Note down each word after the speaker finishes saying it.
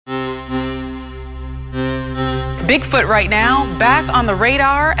Bigfoot right now, back on the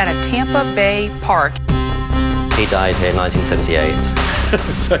radar at a Tampa Bay park. He died here in 1978.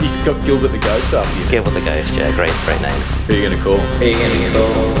 So you've got Gilbert the Ghost after you. Gilbert the Ghost, yeah, great name. Who are you going to call? To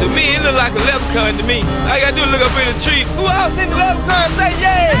me, it look like a leprechaun to me. All I gotta do is look up in the tree. Who else in the leprechaun say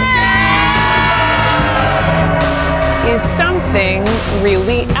yeah? Is something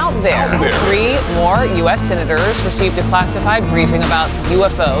really out there? 3 more U.S. senators received a classified briefing about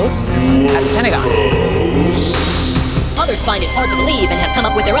UFOs at the Pentagon. Others find it hard to believe and have come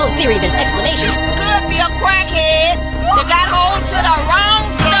up with their own theories and explanations. Could be a crackhead that got hold to the wrong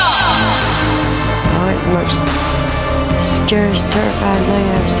stuff. Oh, it's the most scariest, terrifying thing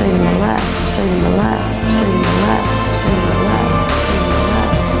I've seen in my life. Seen in my life. Seen in my life. Seen in my life.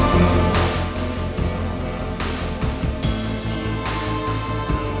 Seen in my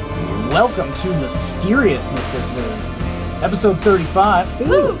life. Welcome to Mysteriousness. This is episode 35.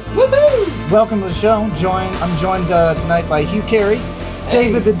 Woo! Woohoo! Welcome to the show. I'm joined tonight by Hugh Carey,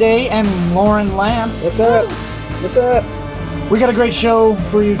 David the Day, and Lauren Lance. What's up? What's up? We got a great show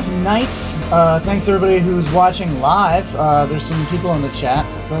for you tonight. Thanks to everybody who's watching live. There's some people in the chat.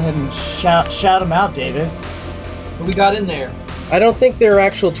 Go ahead and shout them out, David. What we got in there? I don't think they're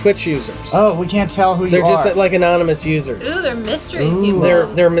actual Twitch users. Oh, we can't tell who you They're are. just like anonymous users. Ooh, they're mystery people.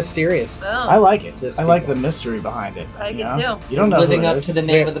 They're mysterious. Oh. I like it. I like the mystery behind it. I like it too. You don't know living who it up is. to the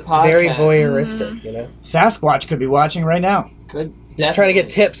name of the podcast. Very voyeuristic, you know. Sasquatch could be watching right now. Good. Just trying to get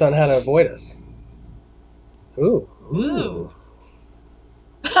tips on how to avoid us. Ooh. Ooh.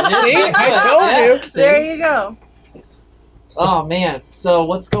 See? I told you. There you go. Oh man. So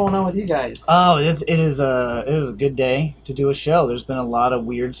what's going on with you guys? Oh, it is a good day to do a show. There's been a lot of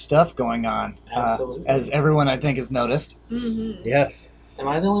weird stuff going on. Absolutely. As everyone I think has noticed. Mm-hmm. Yes. Am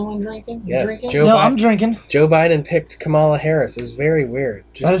I the only one drinking? You Yes. drinking? I'm drinking. Joe Biden picked Kamala Harris. It was very weird.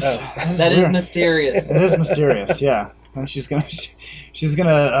 That is weird. mysterious. It is mysterious, yeah. And she's gonna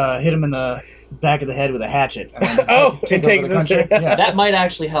hit him in the back of the head with a hatchet. And then take over the country. Yeah. That might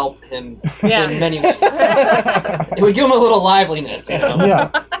actually help him Yeah. in many ways. It would give him a little liveliness, you know.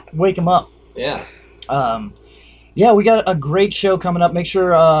 Yeah, wake him up. Yeah. Yeah, we got a great show coming up. Make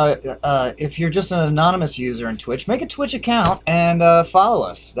sure if you're just an anonymous user in Twitch, make a Twitch account and follow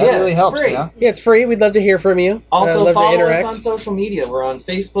us. That really it's helps. free. Yeah, it's free. We'd love to hear from you. Also, love to follow us interact. on social media. We're on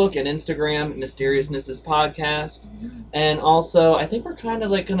Facebook and Instagram, Mysteriousness Podcast. And also, I think we're kind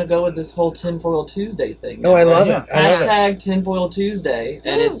of like going to go with this whole Tinfoil Tuesday thing. Oh, I love Yeah. it. I love it. Hashtag Tinfoil Tuesday.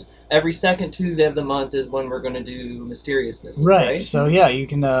 And it's every second Tuesday of the month is when we're going to do Mysteriousness. right. So yeah, you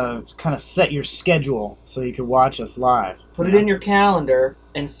can kind of set your schedule so you can watch us live. Put it in your calendar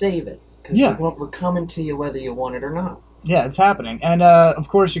and save it. Because Yeah. we're coming to you whether you want it or not. Yeah, it's happening. And, of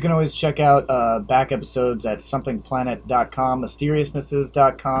course, you can always check out back episodes at somethingplanet.com,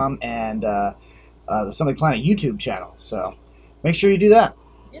 mysteriousnesses.com, and the Something Planet YouTube channel. So make sure you do that.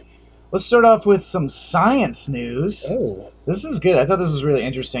 Yep. Let's start off with some science news. Oh. This is good. I thought this was really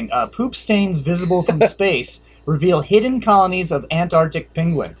interesting. Poop stains visible from space reveal hidden colonies of Antarctic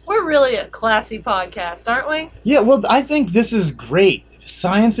penguins. We're really a classy podcast, aren't we? Yeah, well, I think this is great.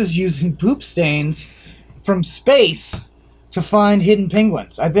 Science is using poop stains from space to find hidden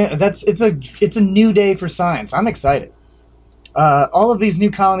penguins. I think it's a new day for science. I'm excited. All of these new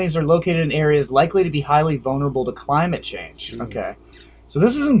colonies are located in areas likely to be highly vulnerable to climate change. Okay, so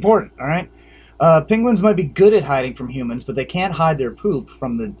this is important. All right, penguins might be good at hiding from humans, but they can't hide their poop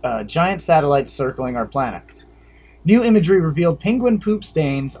from the giant satellites circling our planet. New imagery revealed penguin poop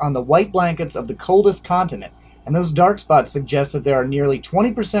stains on the white blankets of the coldest continent, and those dark spots suggest that there are nearly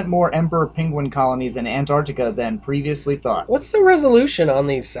 20% more emperor penguin colonies in Antarctica than previously thought. What's the resolution on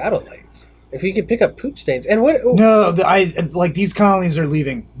these satellites? If you could pick up poop stains, and what? No, these colonies are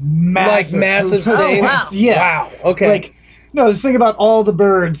leaving massive, massive poop stains. Oh, wow. Yeah. Wow. Okay. No, just think about all the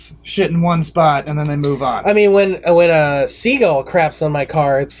birds shit in one spot and then they move on. I mean, when a seagull craps on my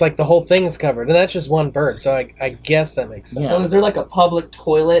car, it's like the whole thing's covered, and that's just one bird. So I guess that makes sense. So is there like a public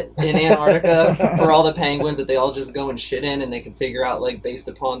toilet in Antarctica for all the penguins that they all just go and shit in, and they can figure out like based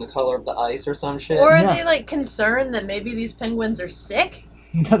upon the color of the ice or some shit? Or are they like concerned that maybe these penguins are sick?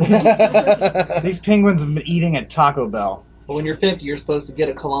 These penguins have been eating at Taco Bell. But when you're 50, you're supposed to get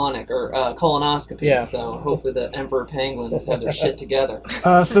a colonoscopy. Yeah. So hopefully the emperor penguins have their shit together.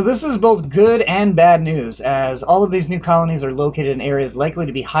 So this is both good and bad news, as all of these new colonies are located in areas likely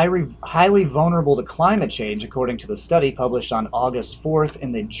to be highly vulnerable to climate change, according to the study published on August 4th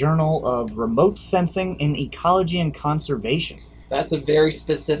in the Journal of Remote Sensing in Ecology and Conservation. That's a very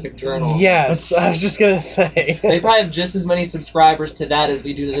specific journal. Yes, I was just going to say. They probably have just as many subscribers to that as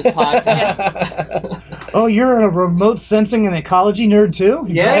we do to this podcast. Oh, you're a remote sensing and ecology nerd too?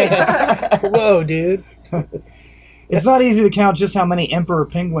 Yeah. Whoa, dude. It's not easy to count just how many emperor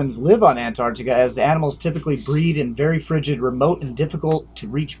penguins live on Antarctica, as the animals typically breed in very frigid, remote, and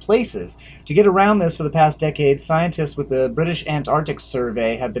difficult-to-reach places. To get around this for the past decade, scientists with the British Antarctic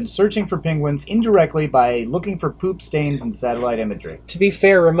Survey have been searching for penguins indirectly by looking for poop stains in satellite imagery. To be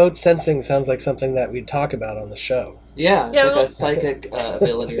fair, remote sensing sounds like something that we'd talk about on the show. Yeah, it's like a psychic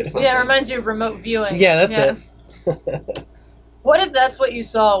ability or something. Yeah, it reminds you of remote viewing. Yeah, that's it. What if that's what you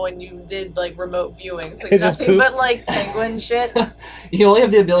saw when you did like remote viewings? Like It just nothing poop. but like penguin shit. You only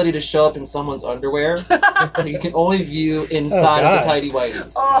have the ability to show up in someone's underwear. You can only view inside of the tidy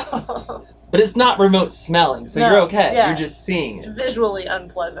whities. Oh, But it's not remote smelling, so No, you're okay. yeah. You're just seeing it. visually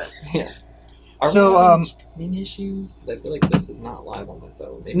unpleasant. Yeah. Are So, we having streaming issues? Because I feel like this is not live on my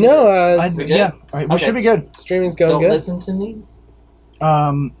phone. Maybe No, it is. I- Is it good? yeah, we Okay. should be good. Streaming's going Don't good. listen to me.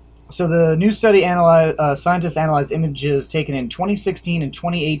 So the new study scientists analyzed images taken in 2016 and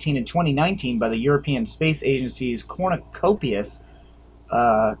 2018 and 2019 by the European Space Agency's Copernicus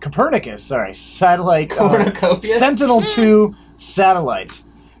satellite Cornucopias? Sentinel-2 satellites.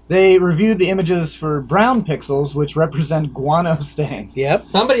 They reviewed the images for brown pixels, which represent guano stains. Yep.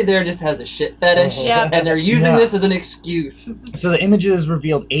 Somebody there just has a shit fetish, Yeah. and they're using Yeah. this as an excuse. So the images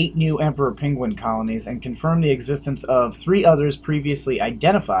revealed 8 new emperor penguin colonies and confirmed the existence of 3 others previously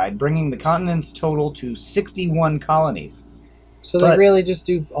identified, bringing the continent's total to 61 colonies. So they really just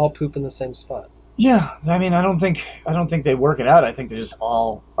do all poop in the same spot. Yeah, I mean, I don't think they work it out. I think they just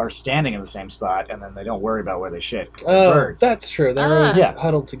all are standing in the same spot, and then they don't worry about where they shit. 'Cause they're Oh, birds. that's true. They're always Yeah.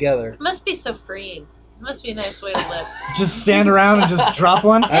 huddled together. Must be so freeing. Must be a nice way to live. Just stand around and just drop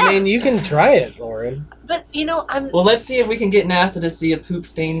one. I mean, you can try it, Lauren. But you know, Well, let's see if we can get NASA to see a poop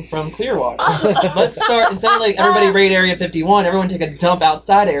stain from Clearwater. Let's start, instead of like everybody raid Area 51, everyone take a dump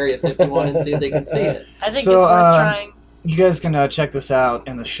outside Area 51 and see if they can see it. I think So, it's worth trying. You guys can check this out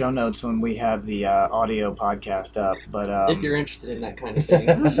in the show notes when we have the audio podcast up. But If you're interested in that kind of thing.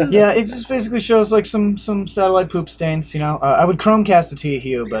 yeah, it just basically shows like some satellite poop stains. You know, I would Chromecast it to you,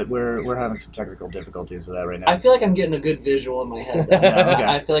 Hugh, but we're having some technical difficulties with that right now. I feel like I'm getting a good visual in my head. Though. Yeah, okay.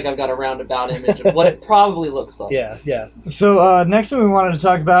 I feel like I've got a roundabout image of what it probably looks like. Yeah. So next thing we wanted to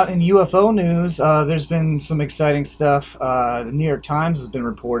talk about in UFO news, there's been some exciting stuff. The New York Times has been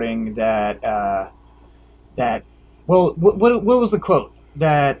reporting that well, what was the quote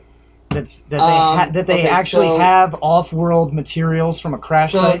that they actually so- have off-world materials from a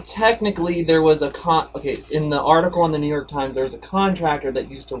crash So site? technically, there was in the article in the New York Times, there was a contractor that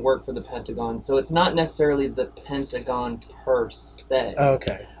used to work for the Pentagon. So it's not necessarily the Pentagon per se.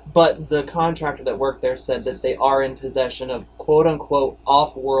 Okay. But the contractor that worked there said that they are in possession of quote-unquote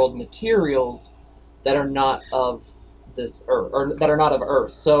off-world materials that are not of this Earth, or that are not of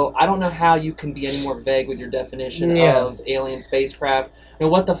Earth. So I don't know how you can be any more vague with your definition Yeah. of alien spacecraft. And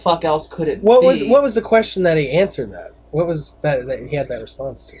what the fuck else could it What be? was the question that he answered that? What was that he had that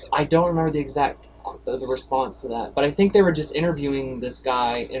response to? I don't remember the exact the response to that, but I think they were just interviewing this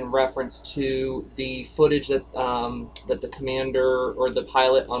guy in reference to the footage that that the commander or the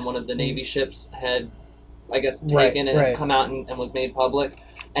pilot on one of the Navy ships had, I guess, taken and had come out and was made public.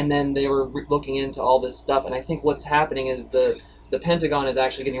 And then they were looking into all this stuff, and I think what's happening is the Pentagon is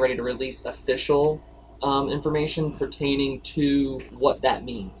actually getting ready to release official information pertaining to what that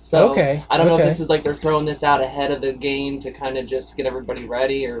means. So Okay, I don't know if okay. this is like they're throwing this out ahead of the game to kind of just get everybody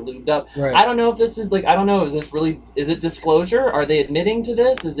ready or lubed up. Right. I don't know if this is like, I don't know, is it disclosure? Are they admitting to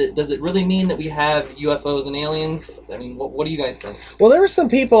this? Does it really mean that we have UFOs and aliens? I mean, what do you guys think? Well, there were some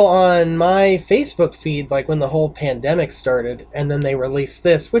people on my Facebook feed, like when the whole pandemic started, and then they released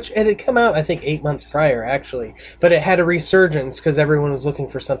this, which it had come out, I think, 8 months prior, actually. But it had a resurgence because everyone was looking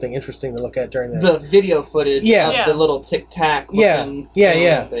for something interesting to look at during The video footage Yeah. of the little tic-tac Yeah.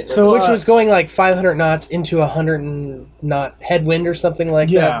 thing. So which was going like 500 knots into 100 knot headwind or something like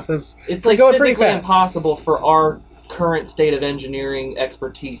that. So It's we're like going pretty physically fast. impossible for our current state of engineering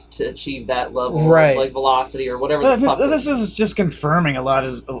expertise to achieve that level Right. of like velocity or whatever the fuck. This is just confirming a lot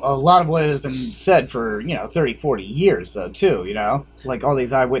of what has been said for 30, 40 years too. Like all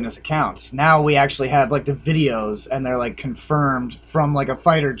these eyewitness accounts. Now we actually have like the videos, and they're like confirmed from like a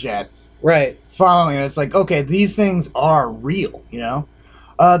fighter jet. Right. Following it, it's like, okay, these things are real.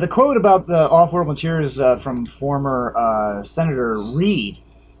 The quote about the off-world materials from former Senator Reid.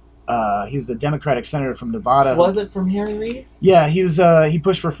 He was the Democratic senator from Nevada. Was it from Harry Reid? Yeah, he was. He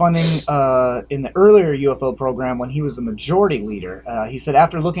pushed for funding in the earlier UFO program when he was the majority leader. He said,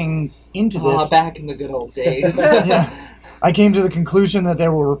 after looking into this, Back in the good old days. yeah, I came to the conclusion that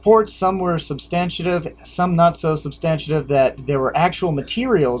there were reports, some were substantive, some not so substantive, that there were actual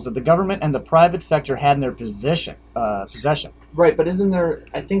materials that the government and the private sector had in their possession. Right, but isn't there...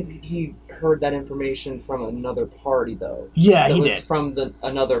 I think he heard that information from another party, though. Yeah, he was did. from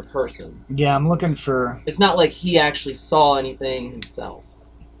another person. Yeah, I'm looking for... It's not like he actually saw anything himself.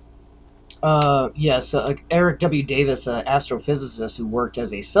 Eric W. Davis, an astrophysicist who worked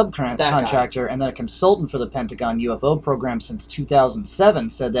as a subcontractor and then a consultant for the Pentagon UFO program since 2007,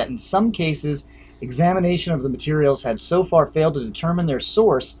 said that in some cases, examination of the materials had so far failed to determine their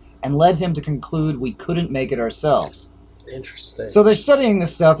source and led him to conclude we couldn't make it ourselves. Interesting. So they're studying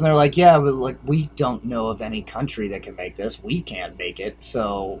this stuff, and they're like, yeah, but like we don't know of any country that can make this. We can't make it.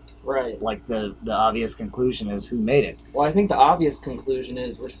 So, right. Like the obvious conclusion is who made it. Well, I think the obvious conclusion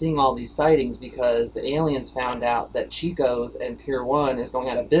is we're seeing all these sightings because the aliens found out that Chico's and Pier 1 is going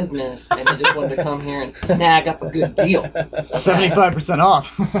out of business, and they just wanted to come here and snag up a good deal. 75%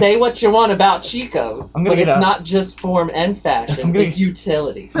 off. Say what you want about Chico's, but it's not just form and fashion, it's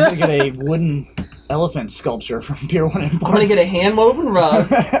utility. I'm going to get a wooden elephant sculpture from Pier 1 Imports. I'm going to get a hand-woven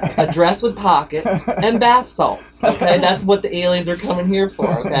rug, a dress with pockets, and bath salts, okay? That's what the aliens are coming here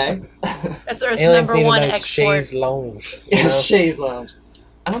for, okay? That's Earth's Aliens number need one a nice export. chaise lounge. Yeah, chaise lounge.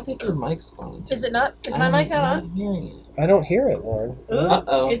 I don't think your mic's on. Is it not? Is my mic not on? Hearing it. I don't hear it, Lauren.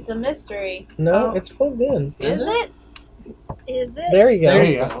 Uh-oh. It's a mystery. No, it's plugged in. Is it? Is it? There you go. There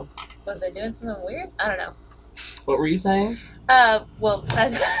you go. Was I doing something weird? I don't know. What were you saying? Well, I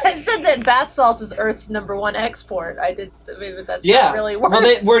said that bath salts is Earth's number one export. I mean, but that's Yeah. not really worth.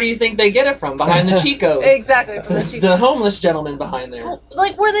 Well, where do you think they get it from? Behind the Chicos. Exactly, from the Chicos. The homeless gentleman behind there.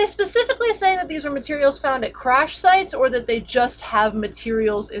 Like, were they specifically saying that these were materials found at crash sites, or that they just have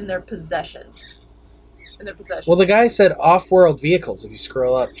materials in their possessions? Well, the guy said off-world vehicles. If you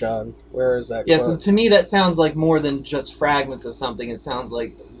scroll up, John, where is that? Yeah, so quote? to me that sounds like more than just fragments of something. It sounds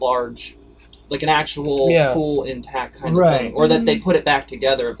like large, like an actual full intact kind of thing. Or that they put it back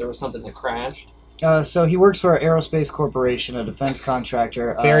together if there was something that crashed. So he works for Aerospace Corporation, a defense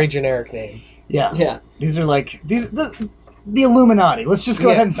contractor. Very generic name. Yeah. Yeah. These are like the Illuminati. Let's just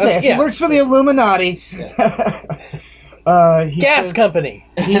go ahead and say it. yeah. He works for the Illuminati. Gas company,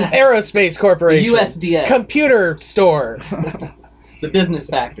 Aerospace Corporation, The USDA. Computer store, the business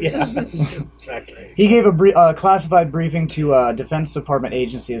factory. Yeah, business factory. He gave a classified briefing to a Defense Department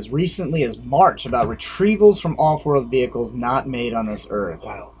agency as recently as March about retrievals from off-world vehicles not made on this Earth.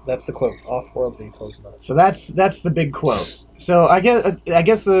 Wow, that's the quote. Off-world vehicles not. So that's the big quote. So I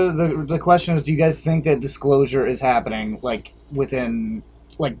guess the question is, do you guys think that disclosure is happening like within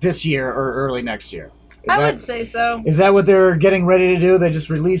like this year or early next year? I would say so. Is that what they're getting ready to do? They just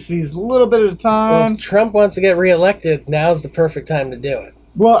release these a little bit at a time? Well, if Trump wants to get reelected, now's the perfect time to do it.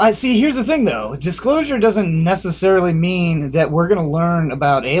 Well, here's the thing, though. Disclosure doesn't necessarily mean that we're going to learn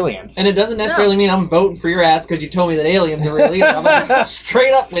about aliens. And it doesn't necessarily mean I'm voting for your ass because you told me that aliens are real either. I'm like,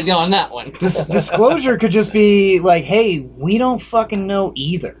 straight up with you on that one. Disclosure could just be like, hey, we don't fucking know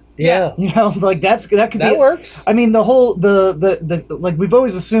either. Yeah. You know, like that could be... That works. I mean, the whole, the like, we've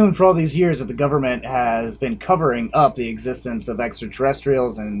always assumed for all these years that the government has been covering up the existence of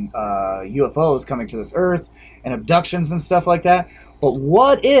extraterrestrials and UFOs coming to this Earth and abductions and stuff like that. But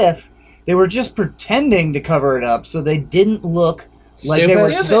what if they were just pretending to cover it up so they didn't look like they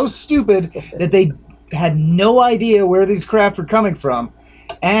were so stupid that they had no idea where these craft were coming from,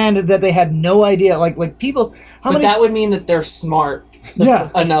 and that they had no idea, like people... That would mean that they're smart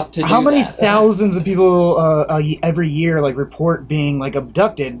enough to do How many that. thousands of people every year like report being like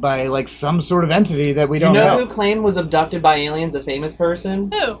abducted by like some sort of entity that we don't know? You know who claimed was abducted by aliens, a famous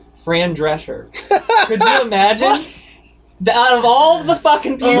person? Who? Fran Drescher. Could you imagine? Out of all the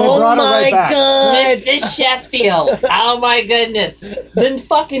fucking people, Oh my god, Mr. Sheffield! Oh my goodness! Then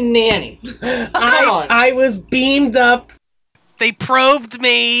fucking Nanny. Come on. I was beamed up. They probed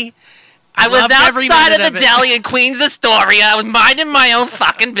me. I was loved every outside of minute the of it. deli in Queens Astoria. I was minding my own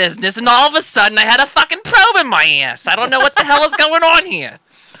fucking business, and all of a sudden I had a fucking probe in my ass. I don't know what the hell is going on here.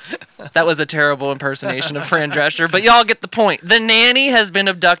 That was a terrible impersonation of Fran Drescher, but y'all get the point. The nanny has been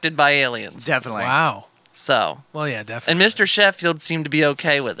abducted by aliens. Definitely. Wow. So. Well, yeah, definitely. And Mr. Sheffield seemed to be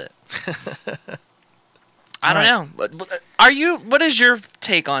okay with it. I don't know. What is your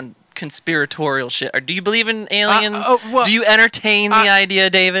take on conspiratorial shit? Or do you believe in aliens? Do you entertain the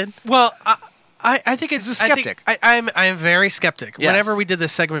idea, David? Well, I think it's a skeptic. I'm very skeptic. Yes. Whenever we did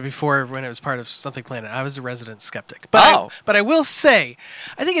this segment before, when it was part of Something Planet, I was a resident skeptic. But I will say,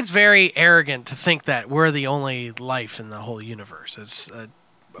 I think it's very arrogant to think that we're the only life in the whole universe. It's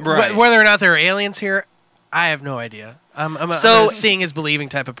Right. Whether or not there are aliens here, I have no idea. I'm a seeing is believing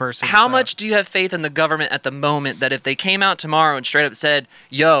type of person. How much do you have faith in the government at the moment that if they came out tomorrow and straight up said,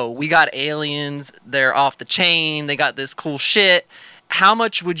 yo, we got aliens, they're off the chain, they got this cool shit, how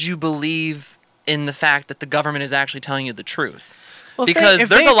much would you believe in the fact that the government is actually telling you the truth. Well, because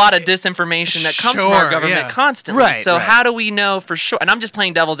there's a lot of disinformation that comes from our government constantly. Right, so right. how do we know for sure? And I'm just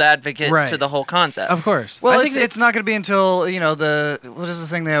playing devil's advocate to the whole concept. Of course. Well, it's not going to be until, what is the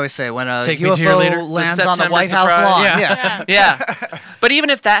thing they always say? When a Take me to your leader. UFO lands The on the September White House surprise. lawn. Yeah. Yeah. But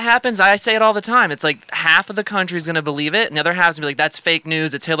even if that happens, I say it all the time. It's like half of the country is going to believe it, and the other half is going to be like, that's fake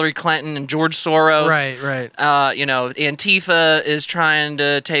news. It's Hillary Clinton and George Soros. Right. Antifa is trying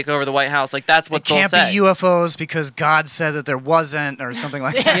to take over the White House. Like, that's what It they'll can't say. be UFOs because God said that there wasn't, or something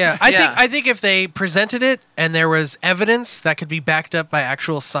like that. Yeah, I think if they presented it and there was evidence that could be backed up by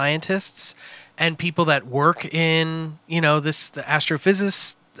actual scientists and people that work in, the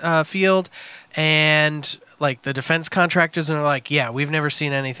astrophysics field, and like the defense contractors, and are like, yeah, we've never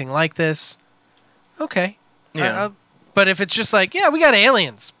seen anything like this. Okay. Yeah. But if it's just like, yeah, we got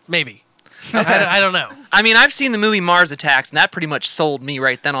aliens, maybe. I don't know. I mean, I've seen the movie Mars Attacks, and that pretty much sold me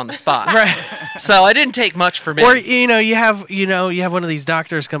right then on the spot. Right. So it didn't take much for me. Or you have one of these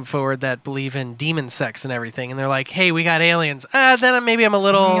doctors come forward that believe in demon sex and everything, and they're like, "Hey, we got aliens." Then maybe I'm a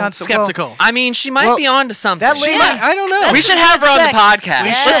little skeptical. I mean, she might be onto something. I don't know. We should have her on the podcast.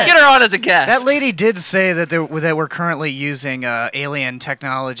 Let's get her on as a guest. That lady did say that that we're currently using alien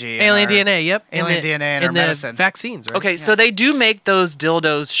technology. in Alien our- DNA, yep. Alien DNA in our the medicine. vaccines, right? Okay, so they do make those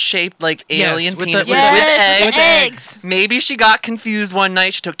dildos shaped like alien with the- penises Yes, with eggs. Maybe she got confused one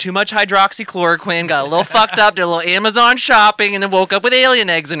night. She took too much hydroxychloroquine, got a little fucked up, did a little Amazon shopping, and then woke up with alien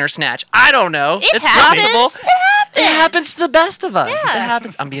eggs in her snatch. I don't know. It's possible. It happens to the best of us. It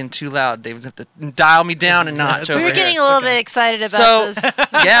happens. I'm being too loud. David's have to dial me down a notch over We're here. getting a little bit excited about this.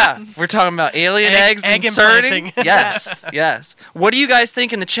 Yeah, we're talking about alien eggs egg inserting. implanting. Yes. What do you guys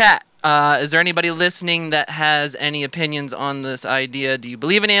think in the chat? Is there anybody listening that has any opinions on this idea? Do you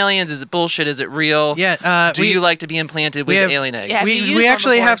believe in aliens? Is it bullshit? Is it real? Yeah. Do you like to be implanted with alien eggs? We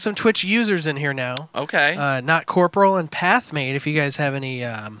actually have some Twitch users in here now. Okay. Not Corporal and Pathmade. If you guys have any.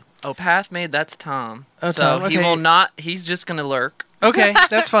 Oh, Pathmade, that's Tom. Oh, so Tom, he okay. will not. He's just gonna lurk. Okay,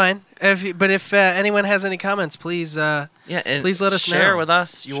 that's fine. If anyone has any comments, please. And please let us share know. with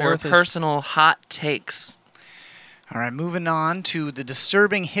us Share your with us. personal hot takes. All right, moving on to the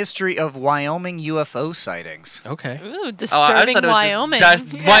disturbing history of Wyoming UFO sightings. Okay. Ooh, disturbing Wyoming.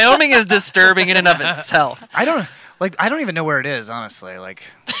 Wyoming is disturbing in and of itself. I don't even know where it is, honestly. Like,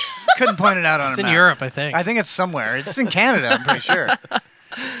 couldn't point it out on It's a in map. Europe, I think. I think it's somewhere. It's in Canada, I'm pretty sure.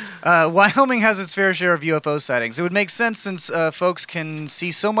 Wyoming has its fair share of UFO sightings. It would make sense since folks can see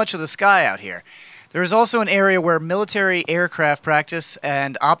so much of the sky out here. There is also an area where military aircraft practice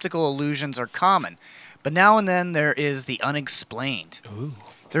and optical illusions are common. But now and then there is the unexplained. Ooh.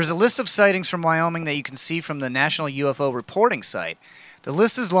 There's a list of sightings from Wyoming that you can see from the National UFO Reporting Site. The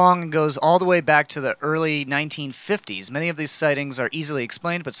list is long and goes all the way back to the early 1950s. Many of these sightings are easily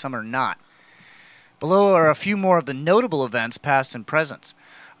explained, but some are not. Below are a few more of the notable events, past and present.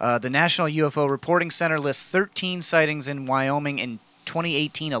 The National UFO Reporting Center lists 13 sightings in Wyoming in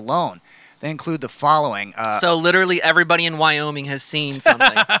 2018 alone. They include the following. So literally everybody in Wyoming has seen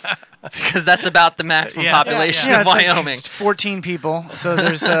something. Because that's about the maximum population of it's like Wyoming. 14 people. So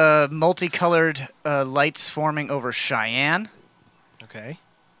there's multicolored lights forming over Cheyenne. Okay.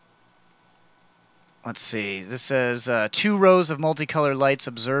 Let's see. This says 2 rows of multicolored lights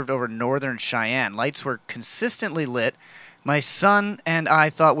observed over northern Cheyenne. Lights were consistently lit. My son and I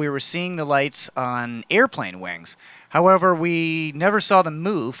thought we were seeing the lights on airplane wings. However, we never saw them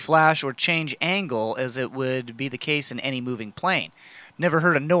move, flash, or change angle as it would be the case in any moving plane. Never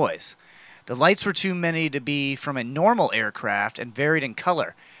heard a noise. The lights were too many to be from a normal aircraft and varied in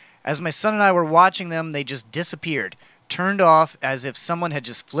color. As my son and I were watching them, they just disappeared, turned off as if someone had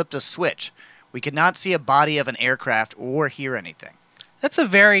just flipped a switch. We could not see a body of an aircraft or hear anything. That's a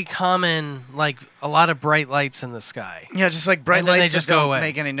very common, like, a lot of bright lights in the sky. Yeah, just like bright And then they lights just that go don't away.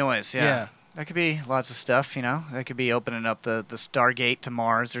 make any noise. Yeah. That could be lots of stuff, That could be opening up the Stargate to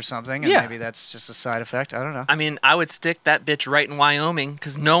Mars or something, and maybe that's just a side effect. I don't know. I mean, I would stick that bitch right in Wyoming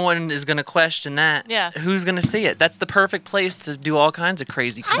because no one is going to question that. Yeah. Who's going to see it? That's the perfect place to do all kinds of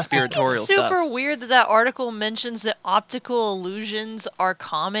crazy conspiratorial Super stuff. weird that article mentions that optical illusions are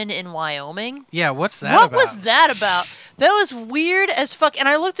common in Wyoming. Yeah, what's that What about? was that about? That was weird as fuck. And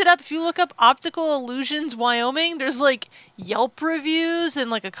I looked it up. If you look up optical illusions Wyoming, there's like Yelp reviews and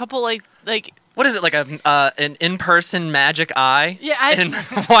like a couple like What is it, like an in-person magic eye? Yeah, in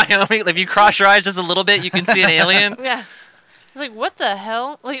Wyoming, if you cross your eyes just a little bit, you can see an alien. yeah. I was like, what the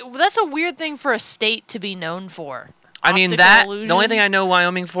hell? Like that's a weird thing for a state to be known for. I mean, Optical the only thing I illusions? know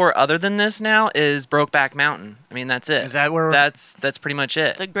Wyoming for other than this now is Brokeback Mountain. I mean, that's it. Is that where? That's pretty much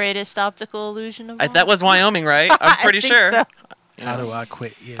it. The greatest optical illusion of all. That was Wyoming, right? I'm pretty think sure. so. How do I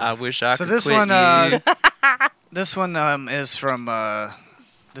quit you? I wish I So could this quit one, you. this one is from.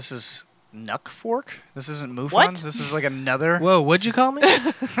 This is Nuck Fork. This isn't MUFON. What? This is like another. Whoa, what'd you call me?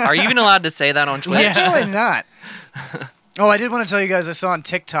 Are you even allowed to say that on Twitch? Actually, not. Oh, I did want to tell you guys. I saw on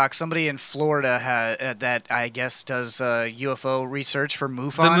TikTok somebody in Florida that I guess does UFO research for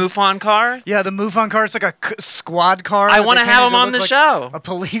MUFON. The MUFON car? Yeah, the MUFON car. It's like a squad car. I that want to they have painted him on look the like show. A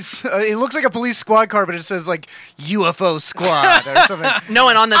police. It looks like a police squad car, but it says like UFO squad or something. No,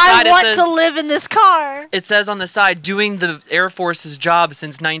 and on the side I want it says, to live in this car. it says on the side, doing the Air Force's job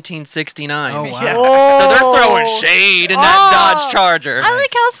since 1969. Oh, wow. Yeah. So they're throwing shade in that Dodge Charger. I like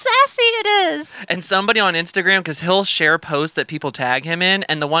how sassy it is. And somebody on Instagram, because he'll share posts that people tag him in,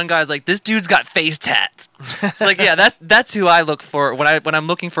 and the one guy's like, "This dude's got face tats." It's like, yeah, that's who I look for when I'm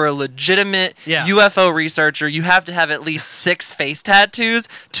looking for a legitimate UFO researcher. You have to have at least 6 face tattoos,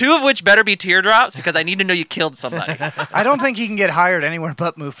 2 of which better be teardrops, because I need to know you killed somebody. I don't think he can get hired anywhere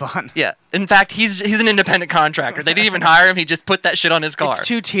but MUFON. Yeah, in fact, he's an independent contractor. They didn't even hire him; he just put that shit on his car. It's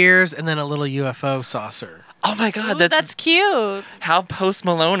 2 tears and then a little UFO saucer. Oh my God, Ooh, that's cute. How Post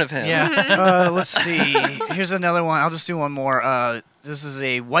Malone of him. Yeah. Let's see. Here's another one. I'll just do one more. This is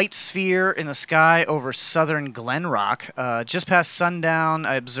a white sphere in the sky over southern Glen Rock. Just past sundown,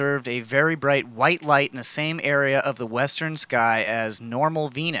 I observed a very bright white light in the same area of the western sky as normal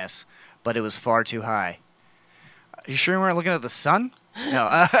Venus, but it was far too high. Are you sure we weren't looking at the sun?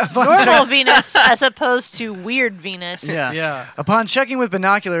 No. Normal Venus as opposed to weird Venus. Yeah. Upon checking with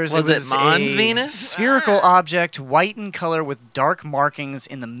binoculars, Was it it was Mons a Venus? spherical object, white in color with dark markings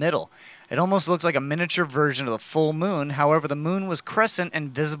in the middle. It almost looked like a miniature version of the full moon. However, the moon was crescent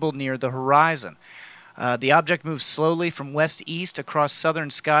and visible near the horizon. The object moved slowly from west-east across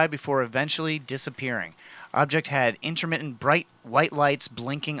southern sky before eventually disappearing. Object had intermittent bright white lights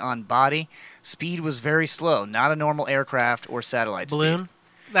blinking on body. Speed was very slow, not a normal aircraft or satellite Balloon?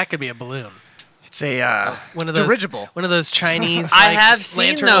 speed. That could be a balloon. It's a one of those dirigible. One of those Chinese. I like, have seen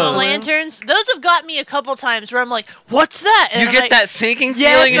lantern those. balloons. Lanterns. Those have got me a couple times where I'm like, "What's that?" And You I'm get like, that sinking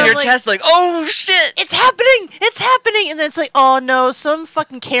Yes, feeling in I'm your like, chest, like, oh shit! It's happening! It's happening! And then it's like, oh no, some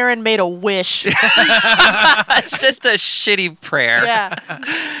fucking Karen made a wish. It's just a shitty prayer. Yeah.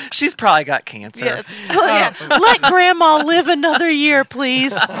 She's probably got cancer. Yes. Yeah. Let Grandma live another year,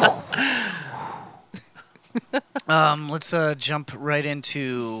 please. Let's jump right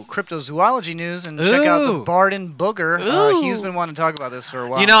into cryptozoology news and check out the Barden Booger. Hugh's been wanting to talk about this for a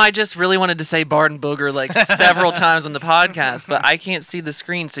while. You know, I just really wanted to say Barden Booger like several times on the podcast, but I can't see the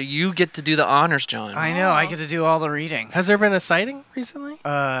screen, so you get to do the honors, John. I know. I get to do all the reading. Has there been a sighting recently?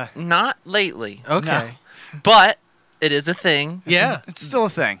 Not lately. Okay. But it is a thing. Yeah. It's still a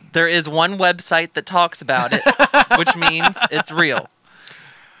thing. There is one website that talks about it, which means it's real.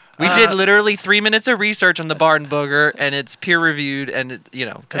 We did literally 3 minutes of research on the Barden Booger, and it's peer-reviewed, and,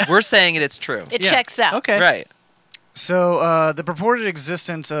 because we're saying it's true. It checks out. Okay. Right. So the purported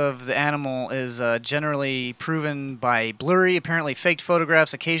existence of the animal is generally proven by blurry, apparently faked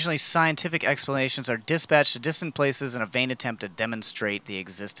photographs. Occasionally, scientific explanations are dispatched to distant places in a vain attempt to demonstrate the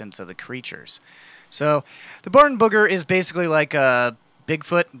existence of the creatures. So the Barden Booger is basically like a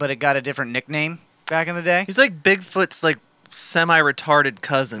Bigfoot, but it got a different nickname back in the day. He's like Bigfoot's, like, semi-retarded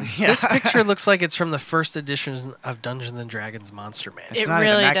cousin. This picture looks like it's from the first edition of Dungeons and Dragons Monster Man. It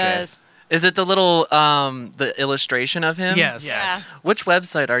really does. Is it the little the illustration of him? Yes. Yes. Which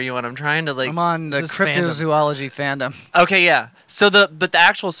website are you on? I'm trying to I'm on the This is fandom. cryptozoology fandom. Okay, yeah. So the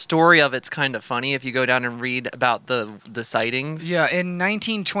actual story of it's kind of funny if you go down and read about the sightings. Yeah, in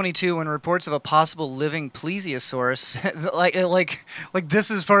 1922, when reports of a possible living plesiosaurus, like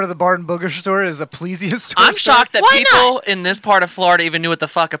this is part of the Barden Booger story, is a plesiosaurus. I'm shocked that Why people in this part of Florida even knew what the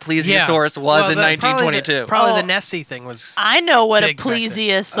fuck a plesiosaurus was in 1922. Probably the Nessie thing was. I know what a big back then.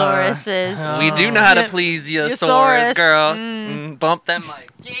 plesiosaurus is. We do know how to Yeah. plesiosaurus, Plesiosaurus. girl. Mm. Bump them mics.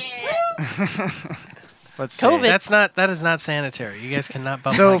 Let's see. COVID. That is not sanitary. You guys cannot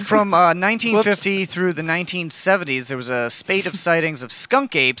bump. So mics. from 1950 through the 1970s, there was a spate of sightings of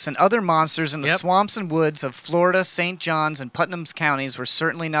skunk apes and other monsters in the swamps and woods of Florida, St. Johns, and Putnam's counties were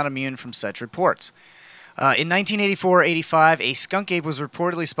certainly not immune from such reports. In 1984-85, a skunk ape was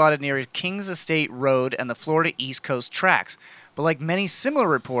reportedly spotted near Kings Estate Road and the Florida East Coast tracks. But like many similar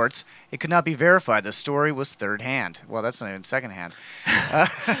reports, it could not be verified. The story was third-hand. Well, that's not even second-hand.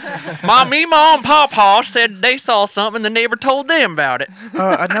 My Mima and Pawpaw said they saw something and the neighbor told them about it.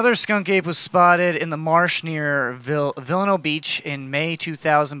 Another skunk ape was spotted in the marsh near Villano Beach in May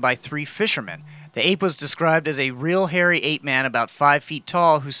 2000 by 3 fishermen. The ape was described as a real hairy ape man about 5 feet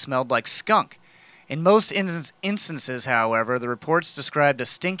tall who smelled like skunk. In most instances, however, the reports described a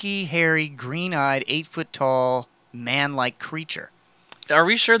stinky, hairy, green-eyed, 8-foot-tall man-like creature. Are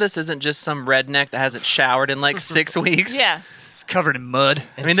we sure this isn't just some redneck that hasn't showered in like 6 weeks? Yeah. It's covered in mud.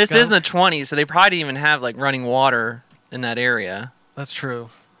 I mean, this is in the 20s, so they probably didn't even have like running water in that area. That's true.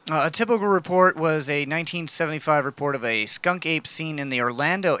 A typical report was a 1975 report of a skunk ape seen in the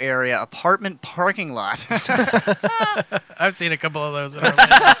Orlando area apartment parking lot. I've seen a couple of those. You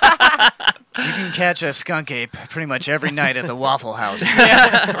can catch a skunk ape pretty much every night at the Waffle House.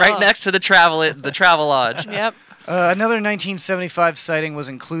 Right next to the travel lodge. Yep. Another 1975 sighting was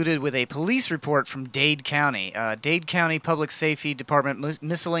included with a police report from Dade County. Dade County Public Safety Department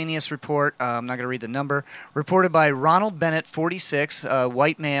miscellaneous report, I'm not going to read the number, reported by Ronald Bennett, 46,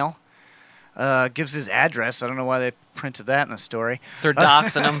 white male. Gives his address. I don't know why they printed that in the story. They're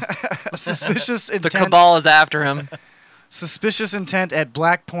doxing him. Suspicious intent. The cabal is after him. Suspicious intent at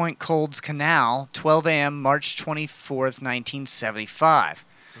Black Point Colds Canal, 12 a.m., March 24th, 1975.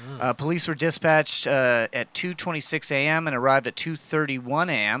 Police were dispatched at 2:26 a.m. and arrived at 2:31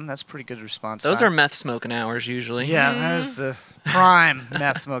 a.m. That's a pretty good response Those time. are meth smoking hours usually. Yeah, that is the prime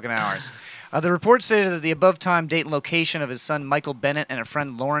meth smoking hours. The report stated that the above time, date, and location of his son Michael Bennett and a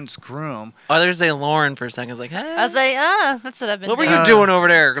friend Lawrence Groom. Oh, there's a Lauren for a second. I was like, hey. I was like, that's what I've been What were doing. you doing over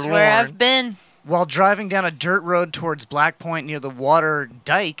there? That's where Lauren? I've been. While driving down a dirt road towards Black Point near the water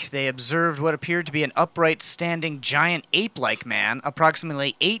dike, they observed what appeared to be an upright, standing, giant ape-like man,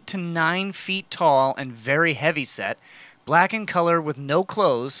 approximately 8 to 9 feet tall and very heavy-set, black in color with no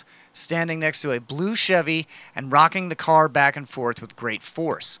clothes, standing next to a blue Chevy and rocking the car back and forth with great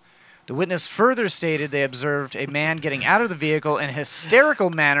force. The witness further stated they observed a man getting out of the vehicle in a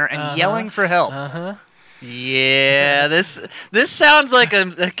hysterical manner and yelling for help. Yeah, this sounds like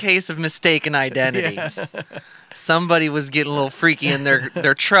a case of mistaken identity. Somebody was getting a little freaky in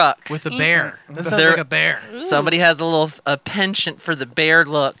their truck with a bear. That sounds like a bear. Somebody has a penchant for the bear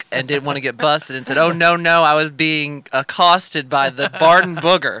look and didn't want to get busted and said, "Oh no, I was being accosted by the Barden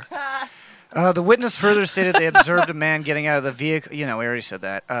Booger." The witness further stated they observed a man getting out of the vehicle. We already said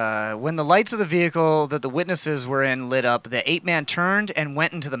that. When the lights of the vehicle that the witnesses were in lit up, the ape man turned and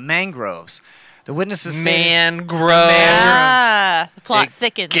went into the mangroves. The witnesses stated... The plot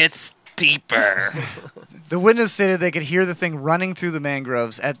thickens. Gets deeper. The witness stated they could hear the thing running through the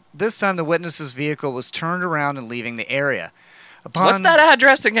mangroves. At this time, the witness's vehicle was turned around and leaving the area. What's that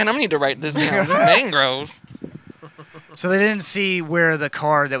address again? I'm going to need to write this down. Mangroves. So they didn't see where the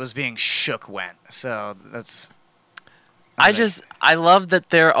car that was being shook went. So that's... I love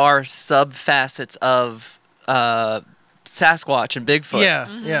that there are sub-facets of Sasquatch and Bigfoot. Yeah,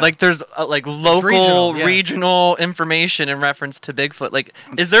 yeah. Like there's like local, regional information in reference to Bigfoot. Like,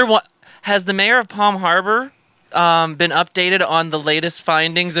 is there one? Has the mayor of Palm Harbor been updated on the latest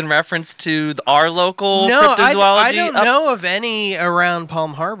findings in reference to our local cryptozoology? I don't know of any around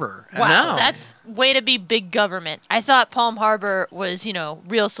Palm Harbor. Wow, that's way to be big government. I thought Palm Harbor was,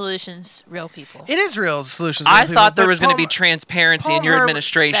 real solutions, real people. It is real solutions. I thought there was going to be transparency in your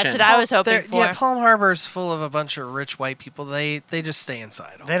administration. That's what I was hoping for. Yeah, Palm Harbor's full of a bunch of rich white people. They just stay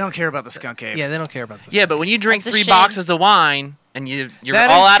inside. They don't care about the skunk ape. Yeah, they don't care about the Yeah, but when you drink That's a 3 shame. boxes of wine and you're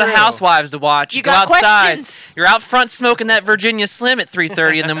That all is out of true. Housewives to watch, you go got outside, questions. you're out front smoking that Virginia Slim at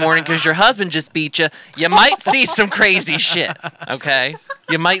 3:30 in the morning because your husband just beat you, you might see some crazy shit, okay?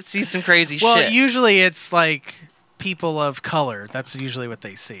 You might see some crazy Well, shit. usually it's like people of color. That's usually what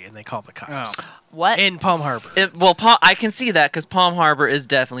they see, and they call the cops. What? In Palm Harbor. I can see that because Palm Harbor is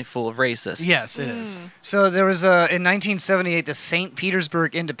definitely full of racists. Yes, it is. So there was in 1978, the St.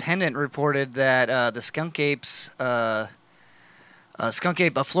 Petersburg Independent reported that the skunk apes... skunk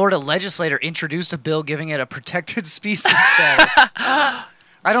ape, a Florida legislator introduced a bill giving it a protected species status. I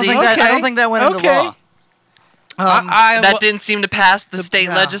don't think that went into law. That didn't seem to pass the state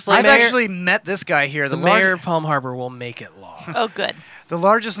legislature. I've actually met this guy here. The mayor of Palm Harbor will make it law. Oh, good. The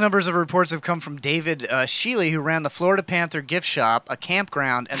largest numbers of reports have come from David Shealy, who ran the Florida Panther gift shop, a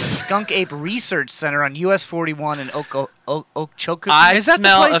campground, and the Skunk Ape Research Center on US 41 in Okeechobee. I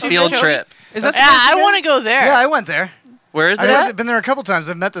smell a field trip. Is that I want to go there. Yeah, I went there. Where is it I've been there a couple times.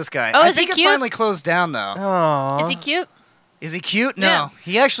 I've met this guy. Oh, I is he think cute? it finally closed down, though. Aww. Is he cute? Is he cute? No. Yeah.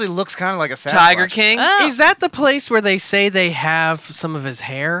 He actually looks kind of like a Sasquatch. Tiger King? Oh. Is that the place where they say they have some of his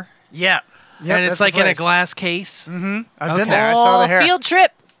hair? Yeah. Yep, and it's that's the like in a place. glass case? Mm-hmm. I've Okay. been there. I saw the hair. Field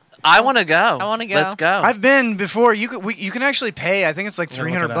trip. I want to go. I wanna go. Let's go. I've been before. You can actually pay. I think it's like Yeah,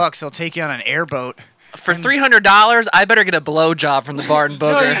 look it $300 up. bucks. They'll take you on an airboat. For $300, I better get a blowjob from the Barden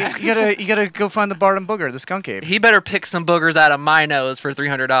No, Booger. you gotta go find the Barden Booger, the skunk ape. He better pick some boogers out of my nose for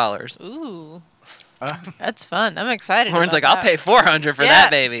 $300. Ooh. That's fun. I'm excited. Lauren's about like, I'll that. pay $400 for Yeah. that,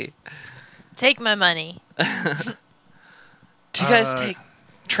 baby. Take my money. Do you guys take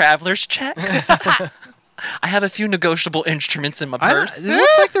traveler's checks? I have a few negotiable instruments in my It purse.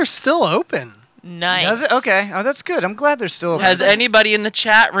 looks like they're still open. Nice. Does it? Okay. Oh, that's good. I'm glad they're still open. Has anybody in the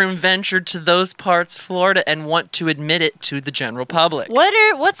chat room ventured to those parts of Florida and want to admit it to the general public?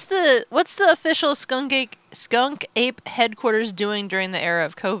 What's the official skunk ape headquarters doing during the era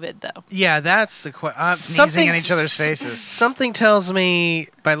of COVID though? Yeah, that's the question. Sneezing in each other's faces. Something tells me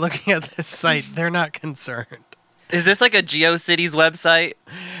by looking at this site, they're not concerned. Is this like a GeoCities website?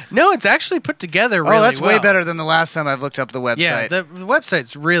 No, it's actually put together really well. Oh, that's way better than the last time I've looked up the website. Yeah, the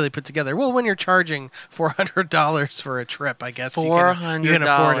website's really put together. Well, when you're charging $400 for a trip, I guess you can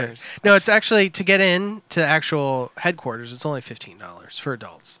afford it. No, it's actually to get in to actual headquarters. It's only $15 for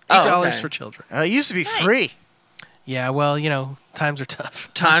adults. $8 for children. It used to be free. Yeah, well, times are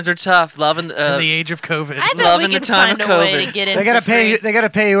tough. Times are tough. Loving in the age of COVID. I thought we could find a way to get in. They gotta pay. They gotta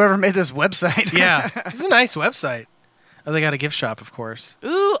pay whoever made this website. Yeah, it's a nice website. Oh, they got a gift shop, of course.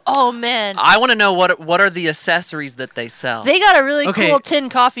 Ooh, oh man. I want to know what are the accessories that they sell. They got a really cool tin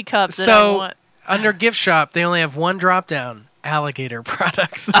coffee cup that I want. Under gift shop, they only have one drop down: alligator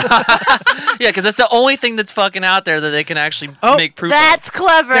products. Yeah, because that's the only thing that's fucking out there that they can actually make proof that's of.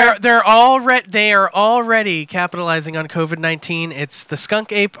 clever. They are already capitalizing on COVID-19. It's the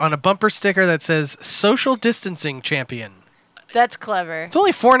skunk ape on a bumper sticker that says "Social Distancing Champion." That's clever. It's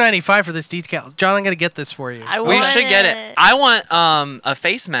only $4.95 for this decal. John, I'm gonna get this for you. We should get it. I want a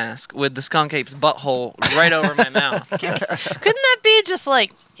face mask with the skunk ape's butthole right over my mouth. Couldn't that be just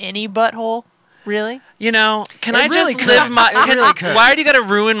like any butthole? Really? Can It I really just could. live my? It really could. Why do you got to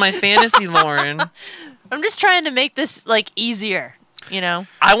ruin my fantasy, Lauren? I'm just trying to make this like easier.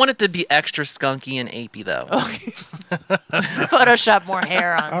 I want it to be extra skunky and apey though. Photoshop more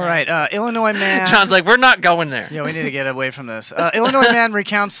hair on. All right, Illinois man. John's like, we're not going there. Yeah, we need to get away from this. Illinois man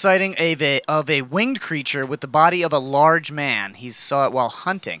recounts sighting of a winged creature with the body of a large man. He saw it while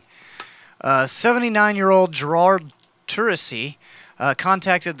hunting. 79-year-old Gerard Turisi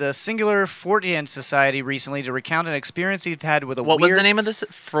contacted the Singular Freudian Society recently to recount an experience he'd had with a What was the name of this?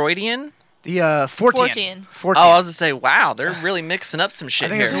 Freudian? The Fortean. Oh, I was to say, wow, they're really mixing up some shit I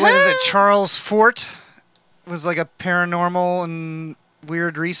think here. it's, what is it, Charles Fort was like a paranormal and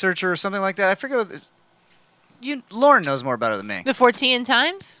weird researcher or something like that. I forget what Lauren knows more about it than me. The 14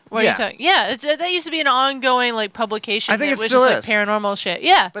 Times? What are you talking? Yeah, that used to be an ongoing like publication. I think that it was still just, is. like, paranormal shit.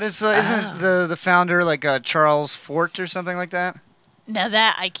 Yeah. But it's isn't the founder like Charles Fort or something like that? Now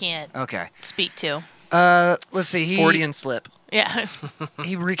that I can't Okay. speak to. Let's see. Freudian slip. Yeah.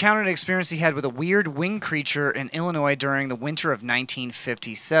 He recounted an experience he had with a weird winged creature in Illinois during the winter of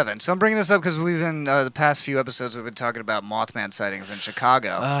 1957. So I'm bringing this up because we've been the past few episodes we've been talking about Mothman sightings in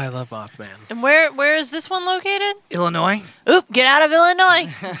Chicago. Oh, I love Mothman. And where is this one located? Illinois. Oop! Get out of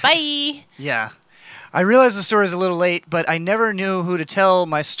Illinois. Bye. Yeah. I realize the story is a little late, but I never knew who to tell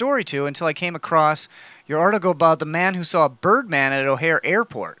my story to until I came across your article about the man who saw a Birdman at O'Hare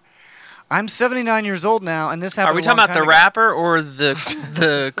Airport. I'm 79 years old now, and this happened. Are we a long talking about time the ago. rapper or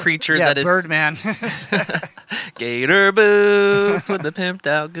the creature Yeah, that is Birdman. Gator boots with the pimped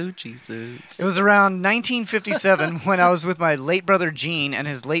out Gucci suits? It was around 1957 when I was with my late brother Gene and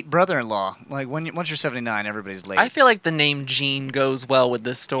his late brother-in-law. Like once you're 79, everybody's late. I feel like the name Gene goes well with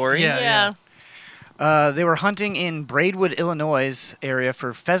this story. Yeah. They were hunting in Braidwood, Illinois area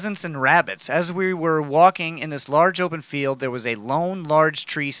for pheasants and rabbits. As we were walking in this large open field, there was a lone large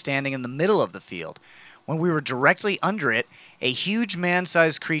tree standing in the middle of the field. When we were directly under it, a huge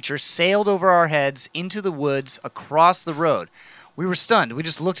man-sized creature sailed over our heads into the woods across the road. We were stunned. We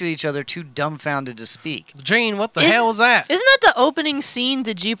just looked at each other, too dumbfounded to speak. Gene, what the hell was that? Isn't that the opening scene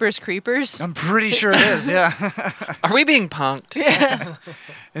to Jeepers Creepers? I'm pretty sure it is, yeah. Are we being punked? Yeah.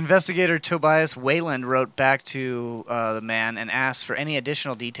 Investigator Tobias Wayland wrote back to the man and asked for any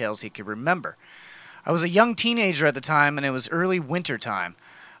additional details he could remember. I was a young teenager at the time, and it was early winter time.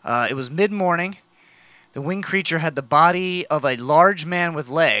 It was mid-morning. The winged creature had the body of a large man with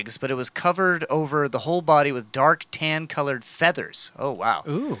legs, but it was covered over the whole body with dark tan-colored feathers. Oh, wow.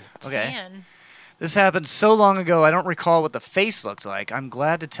 Ooh. Okay. Tan. This happened so long ago, I don't recall what the face looked like. I'm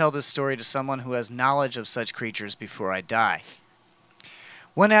glad to tell this story to someone who has knowledge of such creatures before I die.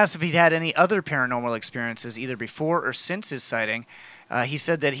 When asked if he'd had any other paranormal experiences either before or since his sighting, he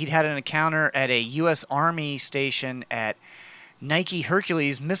said that he'd had an encounter at a U.S. Army station at Nike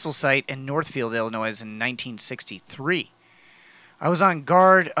Hercules missile site in Northfield, Illinois in 1963. I was on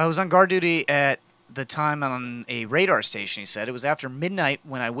guard duty at the time on a radar station, he said. It was after midnight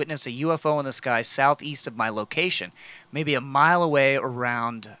when I witnessed a UFO in the sky southeast of my location, maybe a mile away or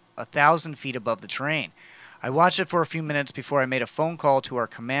around 1,000 feet above the terrain. I watched it for a few minutes before I made a phone call to our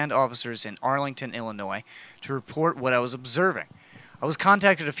command officers in Arlington, Illinois, to report what I was observing. I was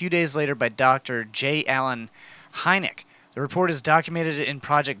contacted a few days later by Dr. J. Allen Hynek. The report is documented in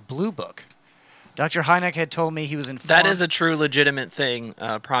Project Blue Book. Dr. Hynek had told me he was informed... That is a true legitimate thing,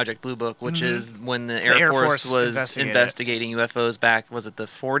 Project Blue Book, which is when the Air Force was investigating UFOs back, was it the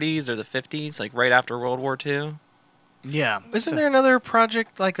 40s or the 50s, like right after World War II? Yeah. Isn't there another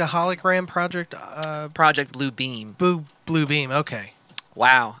project, like the hologram project? Project Blue Beam. Blue Beam, okay.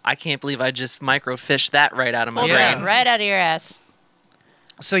 Wow, I can't believe I just microfished that right out of my Pulled brain. that right out of your ass.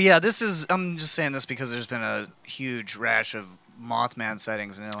 So yeah, this is... I'm just saying this because there's been a huge rash of Mothman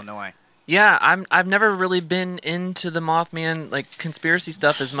sightings in Illinois. Yeah, I've never really been into the Mothman like conspiracy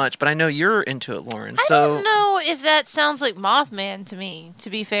stuff as much, but I know you're into it, Lauren. I don't know if that sounds like Mothman to me, to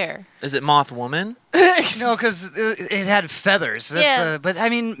be fair. Is it Mothwoman? No, because it had feathers. That's, Yeah. but I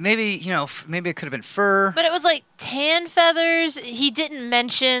mean, maybe maybe it could have been fur. But it was like tan feathers. He didn't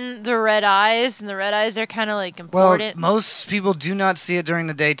mention the red eyes, and the red eyes are kind of like Well, important. most people do not see it during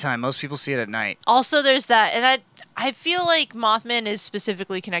the daytime. Most people see it at night. Also, there's that, and I feel like Mothman is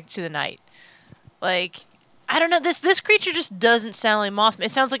specifically connected to the night. Like, I don't know, this creature just doesn't sound like Mothman.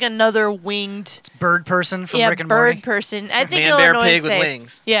 It sounds like another winged... Bird person from yeah, Rick and bird Morty. person. I think Man, bear, Illinois pig is with safe.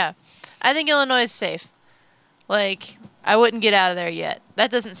 wings. Yeah, I think Illinois is safe. Like, I wouldn't get out of there yet. That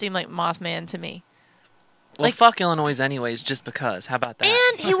doesn't seem like Mothman to me. Well, Like- fuck Illinois anyways, just because. How about that?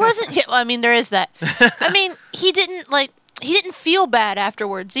 And he wasn't... Yeah, well, I mean, there is that. I mean, he didn't feel bad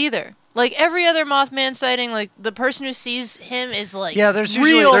afterwards either. Like, every other Mothman sighting, like, the person who sees him is, like, Yeah, there's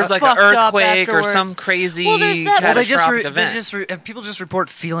usually- real There's like an fucked up earthquake or afterwards. some crazy Well, there's that. catastrophic event. People just report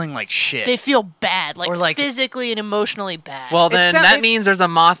feeling like shit. They feel bad, like, Or, like- physically and emotionally bad. Well, then that means there's a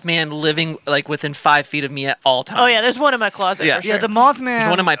Mothman living like within 5 feet of me at all times. Oh, yeah, there's one in my closet Yeah. for sure. Yeah, the Mothman. There's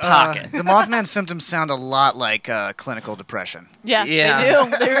one in my pocket. The Mothman symptoms sound a lot like clinical depression. Yeah, Yeah.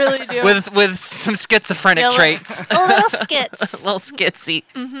 they do. They really do. with some schizophrenic Yeah, li- traits. a little skits. A little skitsy.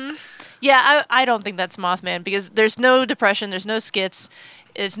 Mm-hmm. Yeah, I don't think that's Mothman because there's no depression, there's no skits,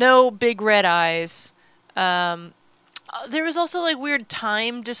 there's no big red eyes. There was also like weird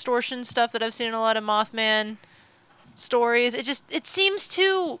time distortion stuff that I've seen in a lot of Mothman stories. It seems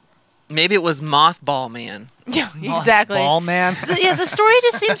too. Maybe it was Mothball Man. Yeah, exactly. Ball man. The story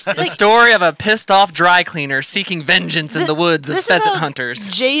just seems The like story of a pissed off dry cleaner seeking vengeance in the woods of this is pheasant how hunters.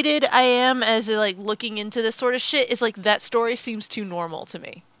 jaded I am as like looking into this sort of shit. Is like that story seems too normal to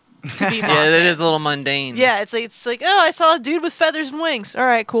me. To be Yeah, Mothman. that is a little mundane. Yeah, it's like oh, I saw a dude with feathers and wings. All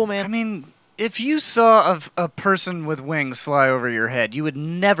right, cool, man. I mean, if you saw a person with wings fly over your head, you would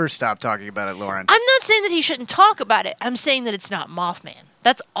never stop talking about it, Lauren. I'm not saying that he shouldn't talk about it. I'm saying that it's not Mothman.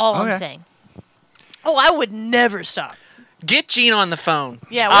 That's all I'm Okay. saying. Oh, I would never stop. Get Gene on the phone.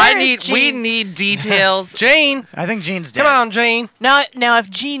 Yeah, where is We Gene? need details. Jane! I think Gene's dead. Come on, Jane. Now, if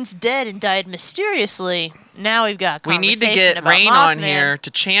Gene's dead and died mysteriously, now we've got a We need to conversation get about Rain on Mothman. here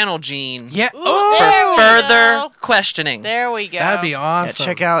to channel Gene. Yeah. Ooh, For there we further go. questioning. There we go. That'd be Yeah, awesome.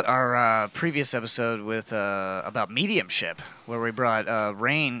 check out our previous episode with about mediumship, where we brought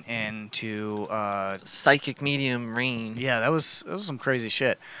Rain into Psychic medium Rain. Yeah, that was some crazy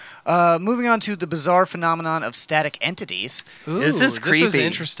shit. Moving on to the bizarre phenomenon of static entities. Ooh, This is creepy. This was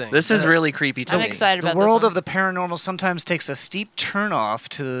interesting. This is really creepy to I'm me. excited The about world this of the paranormal sometimes takes a steep turnoff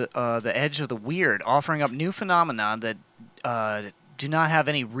to the edge of the weird, offering up new phenomena that do not have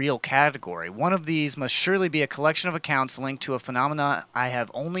any real category. One of these must surely be a collection of accounts linked to a phenomena I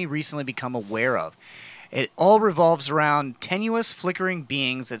have only recently become aware of. It all revolves around tenuous, flickering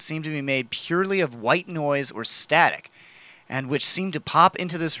beings that seem to be made purely of white noise or static, and which seem to pop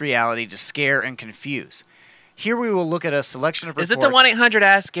into this reality to scare and confuse. Here we will look at a selection of reports. Is it the 1-800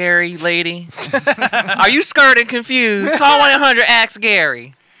 Ask Gary lady? Are you scared and confused? Call 1-800 Ask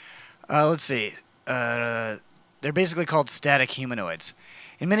Gary. Let's see. They're basically called static humanoids.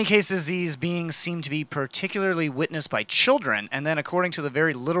 In many cases, these beings seem to be particularly witnessed by children, and then according to the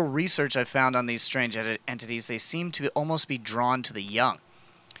very little research I've found on these strange entities, they seem to almost be drawn to the young.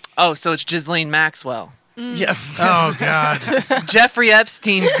 Oh, so it's Ghislaine Maxwell. Yeah. Oh, God. Jeffrey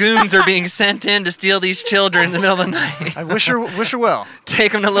Epstein's goons are being sent in to steal these children in the middle of the night. I wish her well.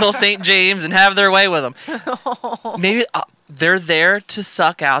 Take them to Little St. James and have their way with them. Maybe they're there to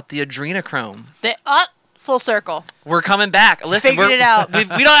suck out the adrenochrome. They full circle. We're coming back. Listen, Figured it out. I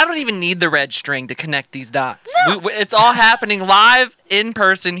don't even need the red string to connect these dots. No. It's all happening live in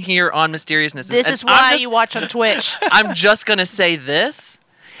person here on Mysteriousness. This is why you watch on Twitch. I'm just gonna say this: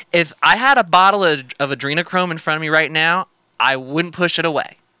 if I had a bottle of adrenochrome in front of me right now, I wouldn't push it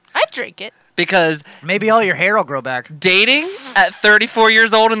away. I'd drink it. Because maybe all your hair will grow back. Dating at 34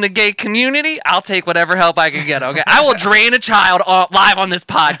 years old in the gay community, I'll take whatever help I can get, okay? I will drain a child live on this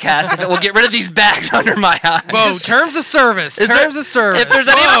podcast if it will get rid of these bags under my eyes. Whoa, terms of service. If there's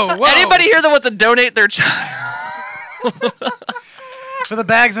anybody here that wants to donate their child. For the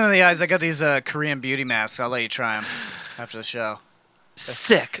bags under the eyes, I got these Korean beauty masks. I'll let you try them after the show.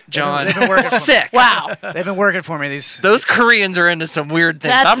 Sick, John. They've been working for me. Sick. Wow. They've been working for me. Those Koreans are into some weird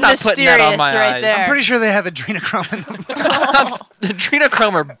things. That's I'm not putting that on my mysterious right eyes. there. I'm pretty sure they have adrenochrome in them.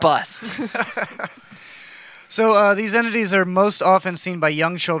 Adrenochrome or bust. So these entities are most often seen by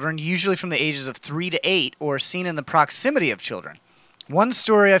young children, usually from the ages of 3 to 8, or seen in the proximity of children. One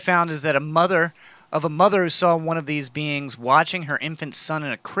story I found is that a mother who saw one of these beings watching her infant son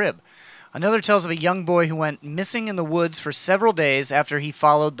in a crib. Another tells of a young boy who went missing in the woods for several days after he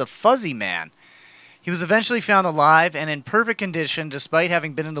followed the Fuzzy Man. He was eventually found alive and in perfect condition despite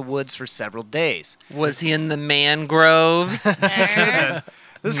having been in the woods for several days. Was he in the mangroves?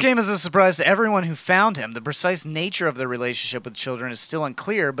 This came as a surprise to everyone who found him. The precise nature of their relationship with children is still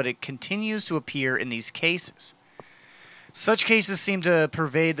unclear, but it continues to appear in these cases. Such cases seem to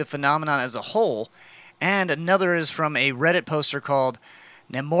pervade the phenomenon as a whole, and another is from a Reddit poster called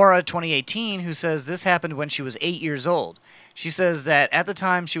Namora 2018, who says this happened when she was 8 years old. She says that at the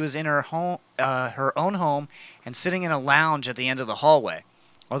time she was in her own home and sitting in a lounge at the end of the hallway.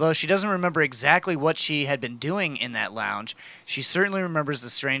 Although she doesn't remember exactly what she had been doing in that lounge, she certainly remembers the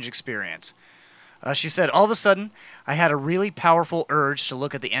strange experience. She said, all of a sudden, I had a really powerful urge to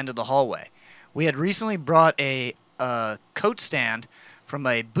look at the end of the hallway. We had recently brought a coat stand from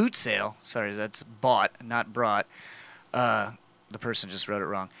a boot sale. Sorry, that's bought, not brought. The person just wrote it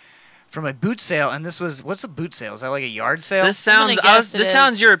wrong. From a boot sale, and this was, what's a boot sale? Is that like a yard sale? This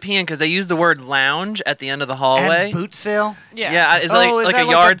sounds European because they use the word lounge at the end of the hallway. And boot sale? Yeah, is it like a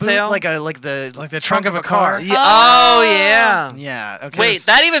yard sale? Like the trunk of a car? Yeah. Oh, yeah. Yeah. Okay. Wait,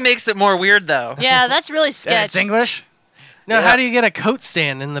 that even makes it more weird, though. Yeah, that's really sketchy. It's English? No, how do you get a coat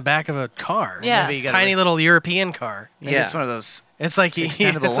stand in the back of a car? Yeah. Maybe you gotta Tiny little European car. Maybe it's one of those. It's like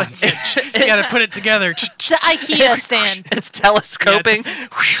extendable it's ones. Like, you got to put it together. It's the IKEA stand. It's telescoping.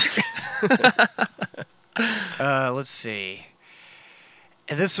 Let's see.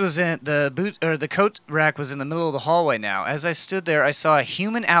 This was in the coat rack was in the middle of the hallway now. As I stood there, I saw a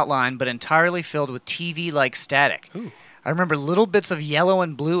human outline, but entirely filled with TV-like static. Ooh. I remember little bits of yellow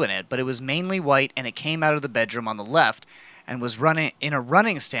and blue in it, but it was mainly white, and it came out of the bedroom on the left and was running in a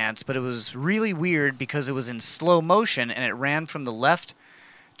running stance, but it was really weird because it was in slow motion, and it ran from the left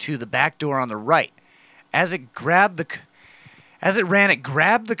to the back door on the right. As it ran, it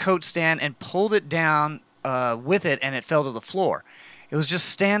grabbed the coat stand and pulled it down with it, and it fell to the floor. It was just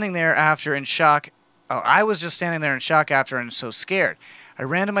standing there after in shock. I was just standing there in shock after and so scared. I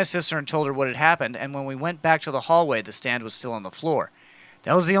ran to my sister and told her what had happened, and when we went back to the hallway, the stand was still on the floor.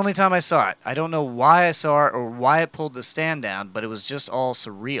 That was the only time I saw it. I don't know why I saw it or why it pulled the stand down, but it was just all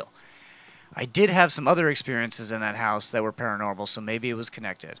surreal. I did have some other experiences in that house that were paranormal, so maybe it was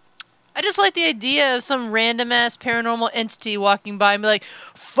connected. I just like the idea of some random-ass paranormal entity walking by and be like,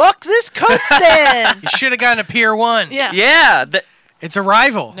 fuck this coat stand! You should have gotten a Pier 1. Yeah. Yeah. It's a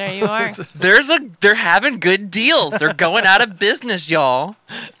rival. There you are. They're having good deals. They're going out of business, y'all.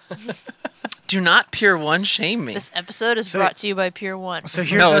 Do not Pier 1 shame me. This episode is brought to you by Pier 1. So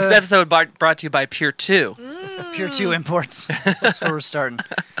here's this episode brought to you by Pier 2. Pier 2 Imports. That's where we're starting.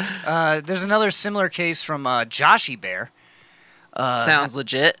 There's another similar case from Joshy Bear. Sounds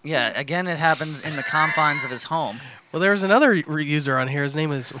legit. Yeah, again, it happens in the confines of his home. Well, there was another user on here. His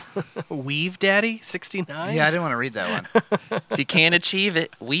name is Weave Daddy 69. Yeah, I didn't want to read that one. If you can't achieve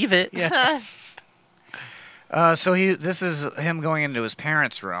it, weave it. Yeah. So this is him going into his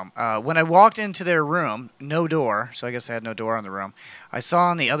parents' room. When I walked into their room, no door, so I guess they had no door on the room, I saw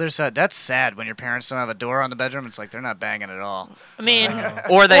on the other side, that's sad when your parents don't have a door on the bedroom. It's like they're not banging at all. I mean,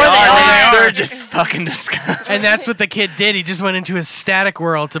 or they are. They're just fucking disgusting. And that's what the kid did. He just went into his static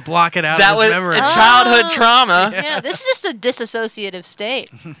world to block it out that of his was memory. a childhood trauma. Yeah, this is just a disassociative state.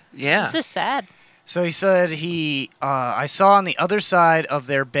 Yeah. This is sad. So he said I saw on the other side of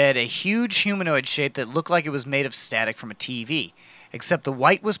their bed a huge humanoid shape that looked like it was made of static from a TV, except the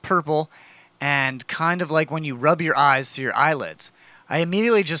white was purple and kind of like when you rub your eyes through your eyelids. I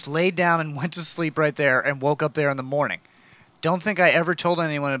immediately just laid down and went to sleep right there and woke up there in the morning. Don't think I ever told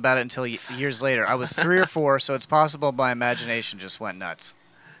anyone about it until years later. I was 3 or 4, so it's possible my imagination just went nuts.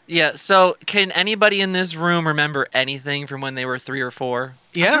 Yeah, so can anybody in this room remember anything from when they were 3 or 4?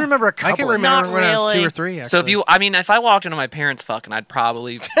 I can remember a couple. I can remember when I was 2 or 3. Actually. So if I walked into my parents' fucking, I'd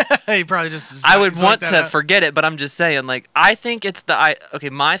probably, you probably just. I would want to forget it, but I'm just saying, like, I think it's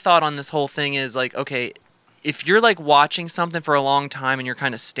my thought on this whole thing is like, okay, if you're like watching something for a long time and you're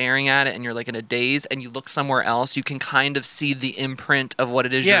kind of staring at it and you're like in a daze and you look somewhere else, you can kind of see the imprint of what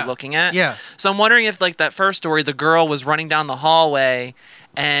it is you're looking at. Yeah. So I'm wondering if like that first story, the girl was running down the hallway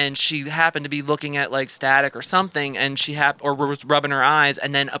and she happened to be looking at like static or something, and she or was rubbing her eyes,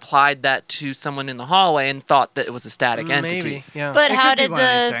 and then applied that to someone in the hallway and thought that it was a static entity. Yeah. But how did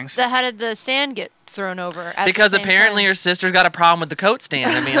the stand get thrown over? Because apparently her sister's got a problem with the coat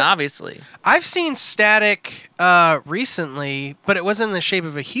stand. I mean, obviously. I've seen static recently, but it wasn't in the shape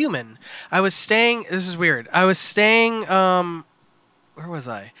of a human. I was staying. This is weird. I was staying. Where was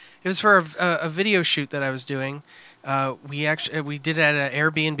I? It was for a video shoot that I was doing. We did it at an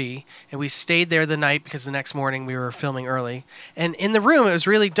Airbnb, and we stayed there the night because the next morning we were filming early. And in the room, it was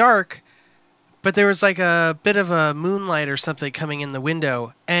really dark, but there was like a bit of a moonlight or something coming in the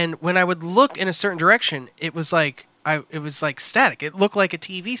window. And when I would look in a certain direction, it was like static. It looked like a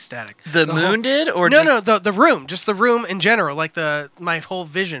TV static. The moon did, or no, the room, just the room in general, like my whole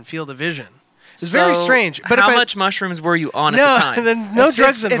field of vision. It's very strange. But how much mushrooms were you on at the time? No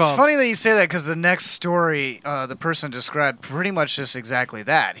drugs involved. It's funny that you say that because the next story, the person described pretty much just exactly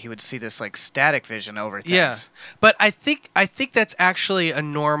that. He would see this like static vision over things. Yeah, but I think that's actually a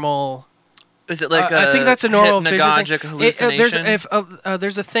normal. Is it like I think that's a normal hypnagogic hallucination?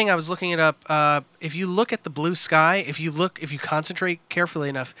 There's a thing, I was looking it up. If you look at the blue sky, if you concentrate carefully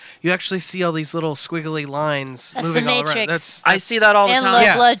enough, you actually see all these little squiggly lines moving all around. I see that all the time.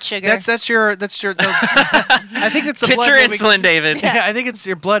 Low blood sugar. That's your. I think it's the Get blood your moving, insulin, David. Yeah, I think it's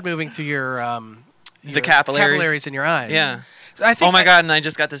your blood moving through your the capillaries in your eyes. Yeah. I think oh my god! And I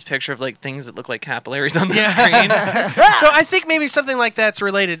just got this picture of like things that look like capillaries on the screen. So I think maybe something like that's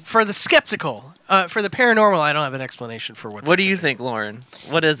related. For the skeptical, for the paranormal, I don't have an explanation for what. What do you think, Lauren?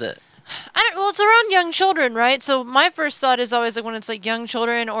 What is it? Well, it's around young children, right? So my first thought is always like when it's like young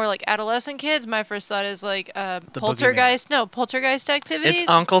children or like adolescent kids. My first thought is like poltergeist. No, poltergeist activity. It's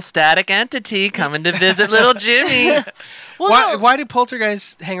Uncle Static Entity coming to visit little Jimmy. Why do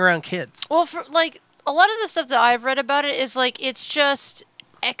poltergeists hang around kids? Well, for like. A lot of the stuff that I've read about it is like it's just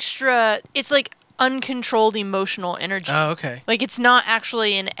extra. It's like uncontrolled emotional energy. Oh, okay. Like it's not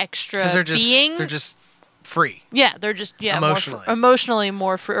actually an extra being. They're just free. Yeah, they're just emotionally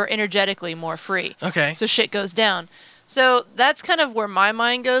more free, or energetically more free. Okay. So shit goes down. So that's kind of where my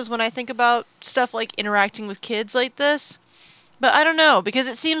mind goes when I think about stuff like interacting with kids like this. But I don't know, because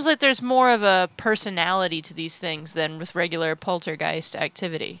it seems like there's more of a personality to these things than with regular poltergeist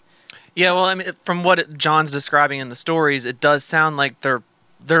activity. Yeah, well, I mean, from what John's describing in the stories, it does sound like they're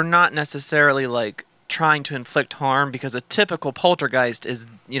not necessarily like trying to inflict harm, because a typical poltergeist is,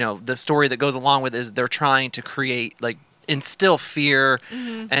 the story that goes along with it is they're trying to create, like, instill fear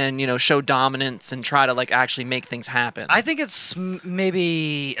and, show dominance and try to, like, actually make things happen. I think it's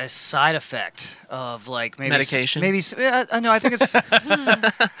maybe a side effect of, like, maybe medication. No, I think it's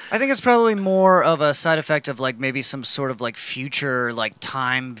I think it's probably more of a side effect of, like, maybe some sort of, like, future, like,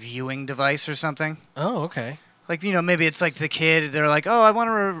 time viewing device or something. Oh, okay. Like, maybe it's like the kid, they're like, oh, I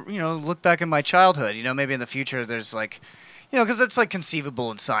want to, look back in my childhood. Maybe in the future there's, like, because it's, like,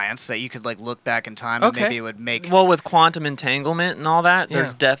 conceivable in science that you could, like, look back in time and maybe it would make... Well, with quantum entanglement and all that,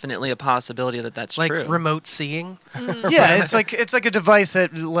 there's definitely a possibility that that's like true. Like remote seeing? Yeah, it's like a device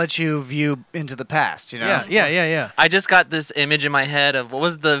that lets you view into the past, Yeah. I just got this image in my head of, what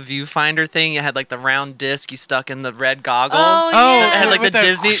was the viewfinder thing? You had, like, the round disc you stuck in the red goggles. Oh, it had, like,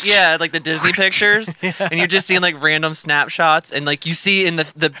 the Disney pictures. And you're just seeing, like, random snapshots. And, like, you see in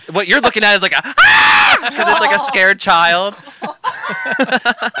the what you're looking at is, like, because it's, like, a scared child. And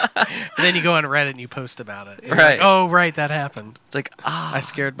then you go on Reddit and you post about it. You're Right. like, oh, right, that happened. It's like, I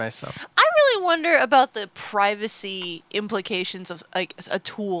scared myself. I really wonder about the privacy implications of like a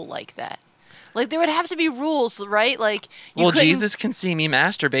tool like that. Like there would have to be rules, right? Like Jesus can see me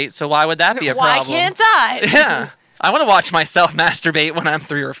masturbate, so why would that be a problem? Why can't I? Yeah. I want to watch myself masturbate when I'm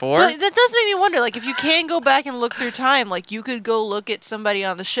 3 or 4. But that does make me wonder, like, if you can go back and look through time, like, you could go look at somebody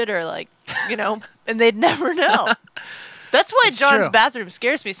on the shitter, like, and they'd never know. That's why John's bathroom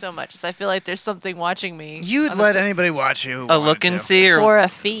scares me so much, is I feel like there's something watching me. You'd let anybody watch you. A look and see? For a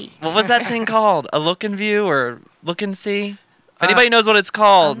fee. What was that thing called? A look and view or look and see? If anybody knows what it's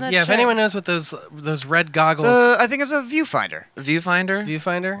called. Yeah, if anyone knows what those red goggles... I think it's a viewfinder. Viewfinder?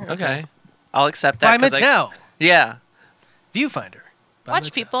 Viewfinder? Okay. I'll accept that. By Mattel. Yeah. Viewfinder.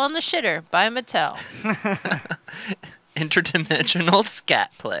 Watch people on the shitter. By Mattel. Interdimensional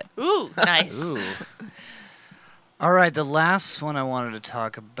scat play. Ooh, nice. Ooh. All right, the last one I wanted to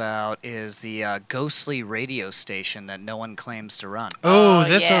talk about is the ghostly radio station that no one claims to run. Oh,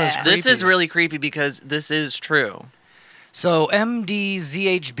 this one is creepy. This is really creepy because this is true. So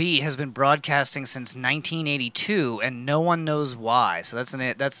MDZHB has been broadcasting since 1982, and no one knows why. So that's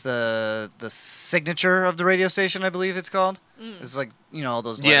the signature of the radio station, I believe it's called. It's like, all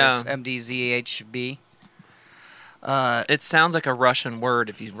those letters, MDZHB. It sounds like a Russian word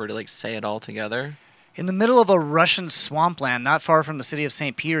if you were to say it all together. In the middle of a Russian swampland not far from the city of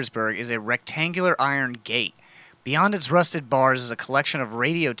St. Petersburg is a rectangular iron gate. Beyond its rusted bars is a collection of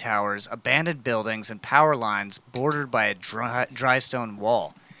radio towers, abandoned buildings, and power lines bordered by a dry stone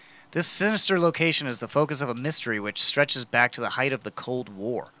wall. This sinister location is the focus of a mystery which stretches back to the height of the Cold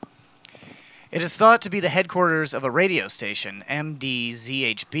War. It is thought to be the headquarters of a radio station,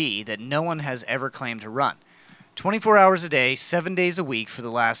 MDZHB, that no one has ever claimed to run. 24 hours a day, 7 days a week for the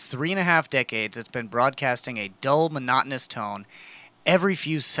last 3.5 decades, it's been broadcasting a dull, monotonous tone. Every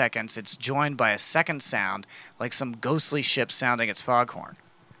few seconds, it's joined by a second sound, like some ghostly ship sounding its foghorn.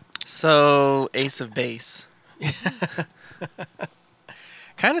 So, Ace of Base.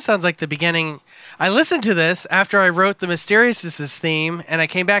 Kind of sounds like the beginning. I listened to this after I wrote the Mysteriousness theme, and I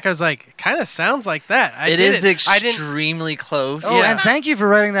came back. I was like, kind of sounds like that. It is extremely close. Oh, and thank you for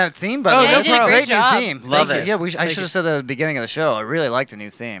writing that theme, by the way. no That's problem. a great job. new theme. Love Thank it. you. Yeah, I should have said that at the beginning of the show. I really like the new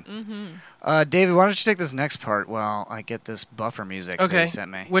theme. Mm-hmm. David, why don't you take this next part while I get this buffer music that Okay. you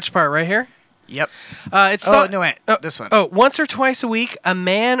sent me? Which part? Right here? Yep. It's this one. Oh, once or twice a week, a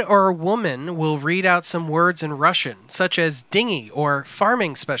man or a woman will read out some words in Russian, such as dinghy or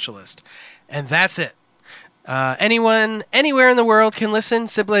farming specialist. And that's it. Anyone, anywhere in the world can listen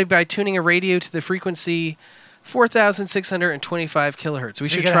simply by tuning a radio to the frequency 4,625 kilohertz. We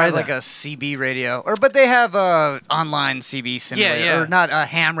So should you try have that. like a CB radio, but they have online CB simulator, yeah. or not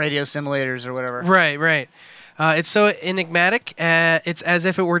ham radio simulators or whatever. Right. It's so enigmatic. It's as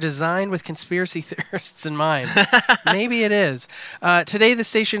if it were designed with conspiracy theorists in mind. Maybe it is. Today, the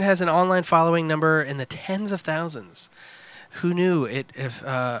station has an online following number in the tens of thousands. Who knew it?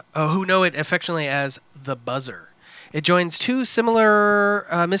 Who know it affectionately as the Buzzer. It joins two similar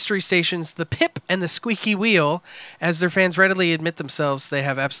mystery stations, the Pip and the Squeaky Wheel, as their fans readily admit themselves they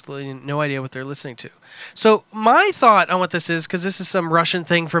have absolutely no idea what they're listening to. So my thought on what this is, because this is some Russian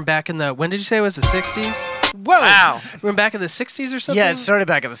thing from back in the, when did you say it was, the 60s? Whoa! Wow. From back in the 60s or something? Yeah, it started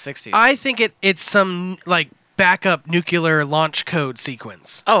back in the 60s. I think it's some, backup nuclear launch code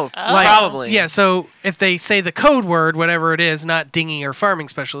sequence. Probably. Yeah, so if they say the code word, whatever it is, not dinghy or farming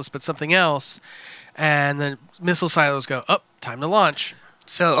specialist, but something else, and the missile silos go, time to launch.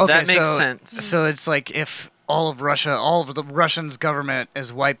 So that makes sense. So it's like if all of the Russian's government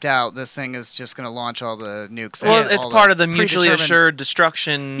is wiped out, this thing is just going to launch all the nukes. Well, it's part of the mutually assured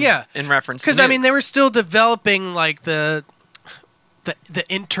destruction. Yeah. In reference to because nukes. they were still developing the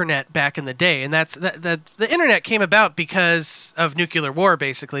internet back in the day, and that's the internet came about because of nuclear war.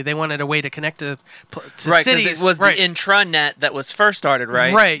 Basically, they wanted a way to connect to right, cities. Because it was the intranet that was first started,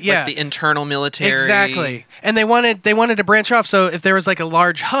 right? Right, yeah. Like the internal military. Exactly, and they wanted to branch off. So if there was a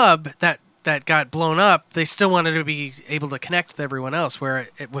large hub that got blown up, they still wanted to be able to connect with everyone else. Where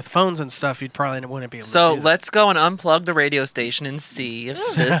with phones and stuff, you probably wouldn't be able to do that. Let's go and unplug the radio station and see if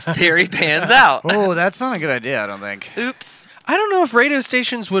this theory pans out. Oh, that's not a good idea, I don't think. Oops. I don't know if radio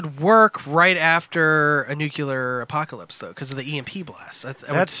stations would work right after a nuclear apocalypse, though, because of the EMP blast.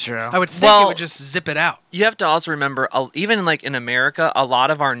 That's true. I would think it would just zip it out. You have to also remember, even in America, a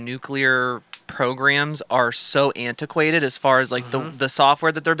lot of our nuclear programs are so antiquated as far as the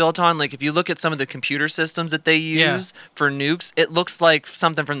software that they're built on. Like if you look at some of the computer systems that they use for nukes, it looks like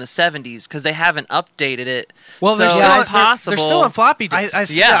something from the 70s because they haven't updated it. Well, so they're still on floppy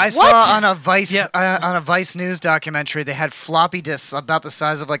disks. I saw on a Vice News documentary they had floppy disks about the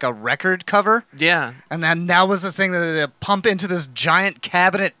size of a record cover. Yeah, and then that was the thing that they pump into this giant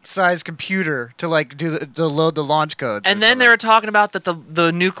cabinet-sized computer to load the launch codes. And then they were talking about that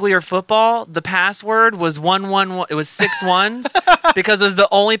the nuclear football. The password was 111. It was 6 ones because it was the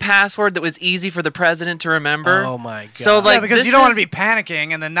only password that was easy for the president to remember. Oh my god! So because you don't want to be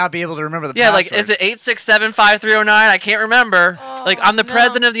panicking and then not be able to remember the password. Is it 8675309? I can't remember. I'm the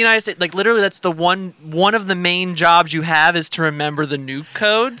president of the United States. Literally, that's the one of the main jobs you have is to remember the nuke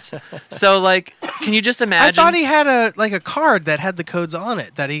codes. So can you just imagine? I thought he had a card that had the codes on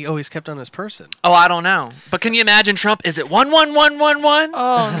it that he always kept on his person. Oh, I don't know. But can you imagine Trump? Is it 11111?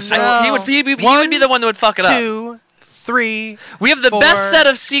 Oh no! He would be the one that would fuck it up. 2, 3. We have the 4, best set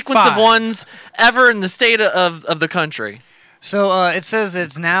of sequence 5. of ones ever in the state of the country. So it says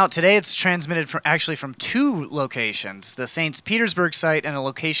today it's transmitted from two locations, the St. Petersburg site and a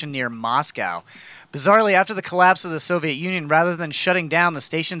location near Moscow. Bizarrely, after the collapse of the Soviet Union, rather than shutting down, the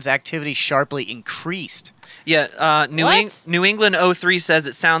station's activity sharply increased. Yeah, New England 03 says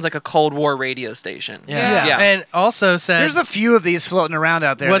it sounds like a Cold War radio station. Yeah. And also says there's a few of these floating around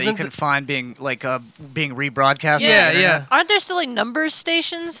out there that you can find being rebroadcast. Yeah. Aren't there still like numbers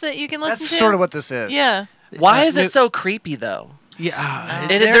stations that you can listen to? That's sort of what this is. Yeah. Why is it so creepy though? Yeah,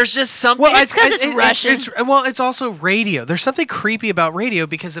 there's just something. Well, it's because it's Russian. It's also radio. There's something creepy about radio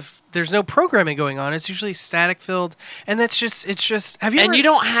because if there's no programming going on, it's usually static filled, and it's just. Have you? And you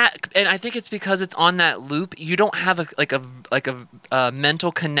don't have, and I think it's because it's on that loop. You don't have a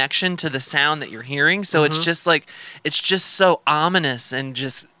mental connection to the sound that you're hearing, so it's just so ominous and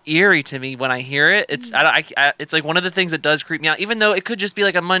just eerie to me when I hear it. It's it's like one of the things that does creep me out, even though it could just be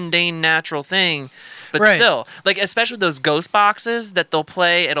like a mundane, natural thing. But still, like especially those ghost boxes that they'll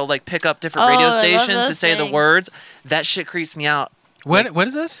play, it'll like pick up different radio stations to say the words. That shit creeps me out. What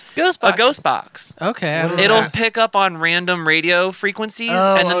is this? Ghost box. A ghost box. Okay. It'll pick up on random radio frequencies,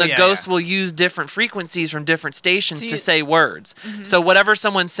 and then the ghost will use different frequencies from different stations to say words. Mm-hmm. So whatever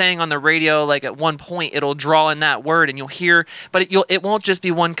someone's saying on the radio, like at one point, it'll draw in that word, and you'll hear. But it won't just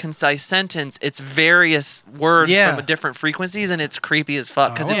be one concise sentence. It's various words from different frequencies, and it's creepy as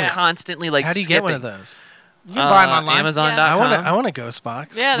fuck because it's constantly like. How do you get one of those? You can buy them online. Amazon.com. I want a ghost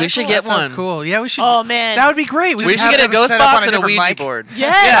box. Yeah, we should get that one. Sounds cool. Yeah, we should. Oh man, that would be great. We should get a ghost box and a Ouija board.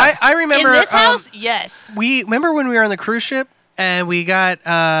 Yes. I remember in this house. Yes. We remember when we were on the cruise ship and we got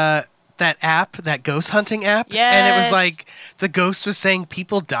that app, that ghost hunting app. Yes. And it was like the ghost was saying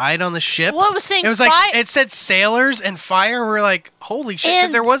people died on the ship. What was saying? It was like it said sailors and fire. We were like, holy shit,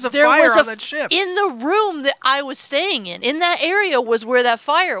 because there was a fire on that ship. In the room that I was staying in that area was where that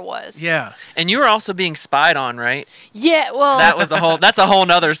fire was. Yeah. And you were also being spied on, right? Yeah. Well, that's a whole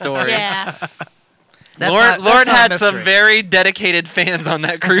nother story. Yeah. Lord had some very dedicated fans on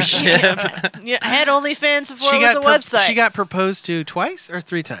that cruise ship. Yeah, I had OnlyFans before it was a website. She got proposed to twice or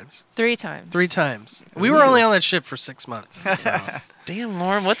 3 times? 3 times. 3 times. We were only on that ship for 6 months. So. Damn,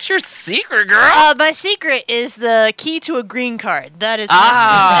 Lauren, what's your secret, girl? My secret is the key to a green card. That is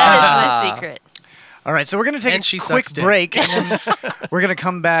my secret. All right, so we're going to take a quick break, and then we're going to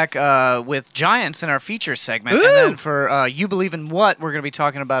come back with Giants in our feature segment. Ooh. And then for You Believe in What, we're going to be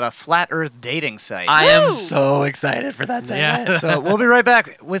talking about a flat earth dating site. I am so excited for that segment. Yeah. So we'll be right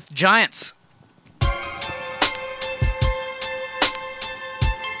back with Giants.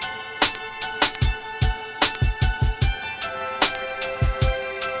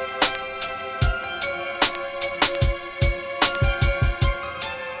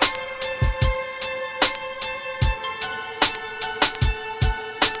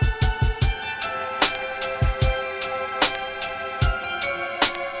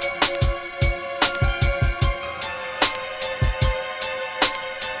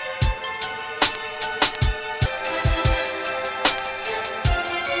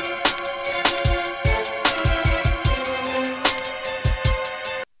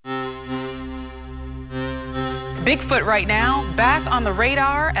 Bigfoot right now, back on the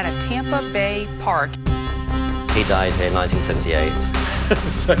radar at a Tampa Bay park. He died here in 1978.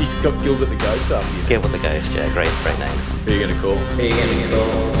 So you've got Gilbert the Ghost after you. Gilbert the Ghost, yeah, great name. Who are you going to call? To me,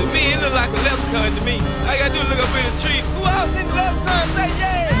 it look like a leprechaun to me. All I gotta do is look up in the tree. Who else in the leprechaun say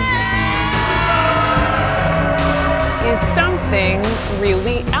yeah? Is something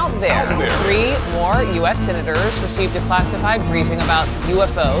really out there? 3 more U.S. senators received a classified briefing about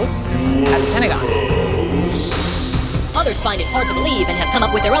UFOs at the Pentagon. Others find it hard to believe and have come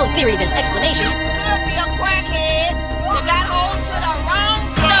up with their own theories and explanations. Could be a crackhead that got hold to the wrong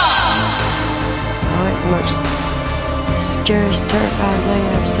stuff. Oh, it's the most scariest, terrified thing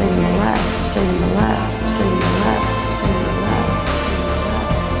I've seen in my life. Seen in my life. Seen in my life. Seen in my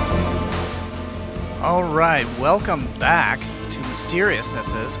life. All right, welcome back to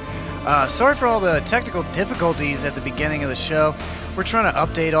Mysteriousnesses. Sorry for all the technical difficulties at the beginning of the show. We're trying to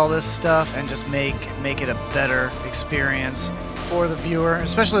update all this stuff and just make it a better experience for the viewer,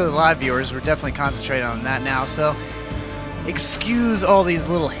 especially the live viewers. We're definitely concentrating on that now, so excuse all these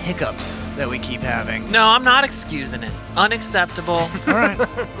little hiccups that we keep having. No, I'm not excusing it. Unacceptable. All right.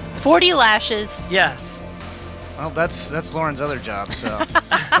 40 lashes. Yes. Well, that's Lauren's other job, so.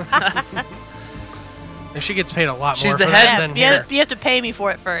 And she gets paid a lot more She's for the that head. than You here. have to pay me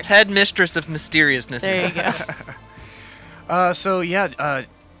for it first. Head mistress of mysteriousnesses. There you go.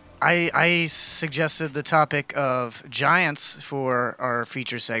 I suggested the topic of giants for our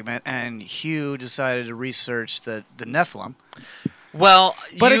feature segment, and Hugh decided to research the Nephilim. Well,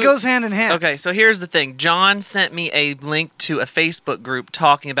 But it goes hand in hand. Okay, so here's the thing. John sent me a link to a Facebook group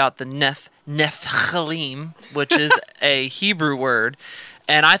talking about the Nephilim, which is a Hebrew word.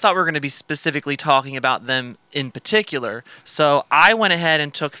 And I thought we were going to be specifically talking about them in particular. So I went ahead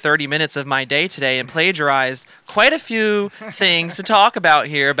and took 30 minutes of my day today and plagiarized quite a few things to talk about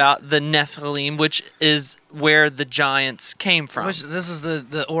here about the Nephilim, which is where the giants came from. This is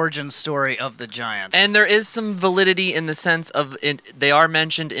the origin story of the giants. And there is some validity in the sense of they are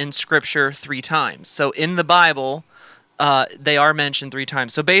mentioned in Scripture 3 times. So in the Bible, they are mentioned 3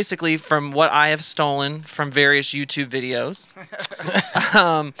 times. So basically, from what I have stolen from various YouTube videos,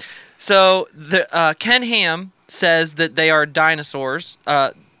 Ken Ham says that they are dinosaurs.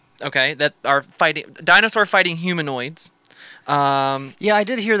 That are fighting humanoids. Yeah, I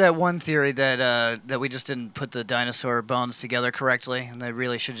did hear that one theory that we just didn't put the dinosaur bones together correctly, and they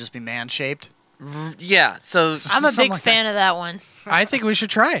really should just be man-shaped. Yeah, so I'm a big fan of that one. I think we should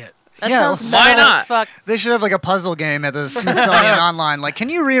try it. That sounds why metal not? as fuck. They should have like a puzzle game at the Smithsonian online. Like, can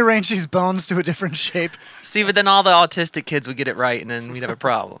you rearrange these bones to a different shape? See, but then all the autistic kids would get it right, and then we'd have a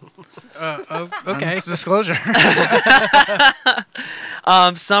problem. Okay. Disclosure.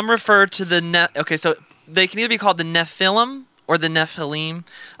 Some refer to the so they can either be called the Nephilim or the Nephilim.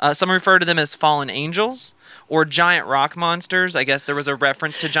 Some refer to them as fallen angels or giant rock monsters. I guess there was a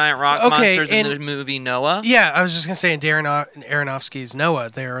reference to giant rock monsters in the movie Noah. Yeah, I was just gonna say in Darren Aronofsky's Noah,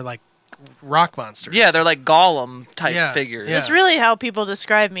 they're like rock monsters. Yeah, they're like Gollum type figures. It's really how people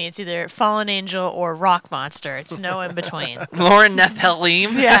describe me. It's either fallen angel or rock monster. It's no in between. Lauren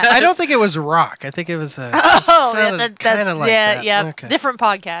Nephilim. Yeah. I don't think it was rock. I think it was that's like that. yeah. Okay. Different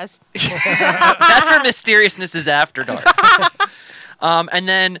podcast. That's where mysteriousness is after dark. And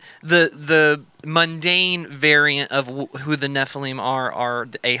then the mundane variant of who the Nephilim are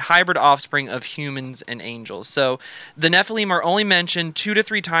a hybrid offspring of humans and angels. So the Nephilim are only mentioned 2 to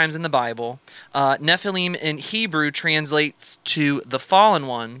 3 times in the Bible. Nephilim in Hebrew translates to the fallen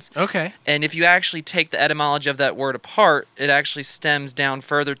ones. Okay. And if you actually take the etymology of that word apart, it actually stems down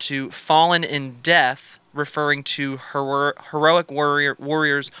further to fallen in death, referring to heroic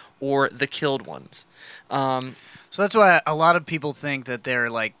warriors or the killed ones. So that's why a lot of people think that they're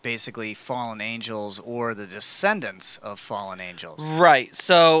like basically fallen angels or the descendants of fallen angels. Right.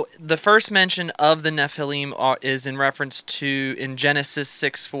 So the first mention of the Nephilim is in reference to in Genesis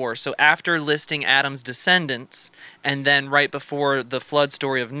 6:4. So after listing Adam's descendants, and then right before the flood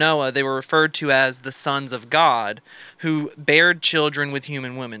story of Noah, they were referred to as the sons of God, who bared children with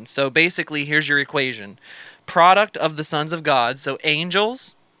human women. So basically, here's your equation: product of the sons of God, so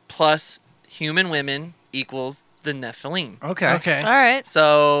angels plus human women equals the Nephilim. Okay. All right.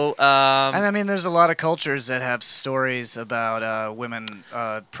 So, and I mean, there's a lot of cultures that have stories about women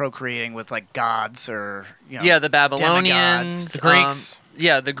procreating with like gods or the Babylonians, the Greeks.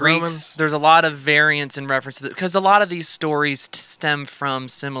 The Greeks. Romans. There's a lot of variants in reference to that because a lot of these stories stem from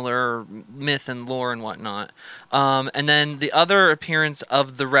similar myth and lore and whatnot. And then the other appearance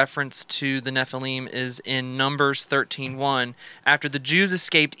of the reference to the Nephilim is in Numbers 13:1. After the Jews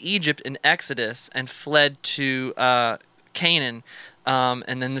escaped Egypt in Exodus and fled to Canaan.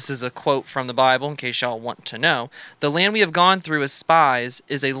 And then this is a quote from the Bible, in case y'all want to know. The land we have gone through as spies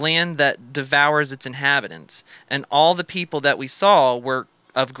is a land that devours its inhabitants, and all the people that we saw were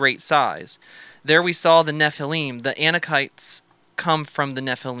of great size. There we saw the Nephilim. The Anakites come from the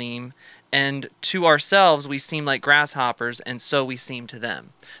Nephilim, and to ourselves we seem like grasshoppers, and so we seem to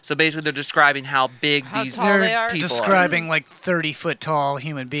them. So basically they're describing how big these people describing like 30-foot tall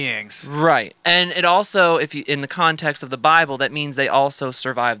human beings. Right. And it also, if you in the context of the Bible, that means they also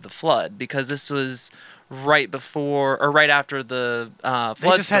survived the flood, because this was right before or right after the flood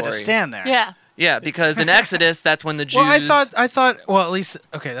story. They just had to stand there. Yeah. Yeah, because in Exodus, that's when the Jews... Well, I thought, well, at least,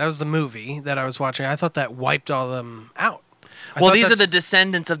 okay, that was the movie that I was watching. I thought that wiped all of them out. Well, these are the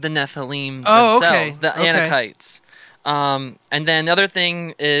descendants of the Nephilim themselves, the Anakites. And then the other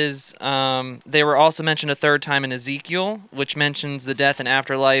thing is they were also mentioned a third time in Ezekiel, which mentions the death and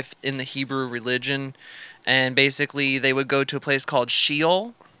afterlife in the Hebrew religion. And basically, they would go to a place called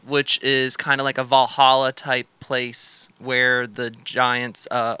Sheol, which is kind of like a Valhalla type place where the giants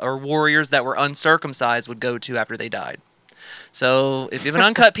or warriors that were uncircumcised would go to after they died. So if you have an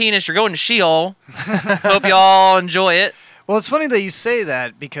uncut penis, you're going to Sheol. Hope you all enjoy it. Well, it's funny that you say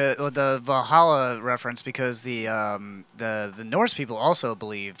that because the Valhalla reference, because the Norse people also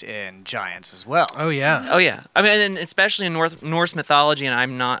believed in giants as well. Oh yeah. Oh yeah. I mean, and especially in Norse mythology, and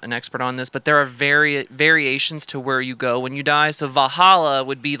I'm not an expert on this, but there are variations to where you go when you die. So Valhalla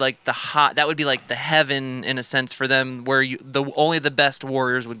would be like that would be like the heaven in a sense for them, where only the best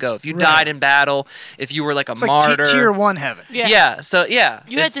warriors would go. If you died in battle, if you were like a martyr, like tier 1 heaven. Yeah. So yeah,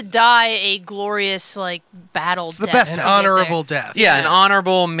 you had to die a glorious battle. It's the death best to death. get there. Honorable death. Yeah, an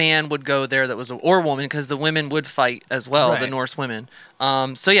honorable man would go there or woman, because the women would fight as well, the Right. Norse women.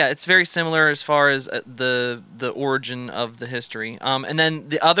 So yeah, it's very similar as far as the origin of the history. And then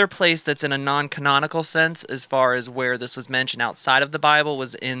the other place that's in a non-canonical sense, as far as where this was mentioned outside of the Bible,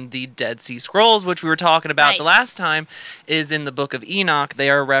 was in the Dead Sea Scrolls, which we were talking about the last time, is in the Book of Enoch. They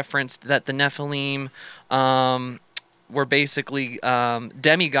are referenced that the Nephilim were basically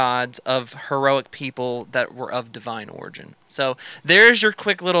demigods of heroic people that were of divine origin. So there's your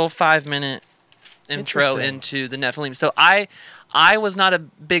quick little 5-minute intro into the Nephilim. So I was not a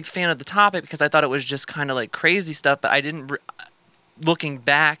big fan of the topic because I thought it was just kind of like crazy stuff, but I didn't. Looking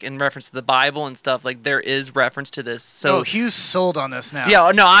back in reference to the Bible and stuff, like there is reference to this. So Hugh's sold on this now.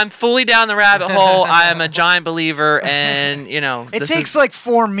 Yeah, no, I'm fully down the rabbit hole. I am a giant believer, and it takes like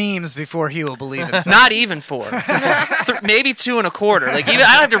 4 memes before Hugh will believe it. Not even 4, maybe 2 1/4. Like even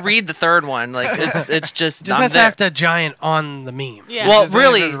I don't have to read the third one. Like it's just has to have to giant on the meme. Yeah. Well, Just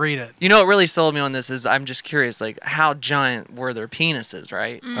really, have to read it. you know what really sold me on this is I'm just curious, like how giant were their penises,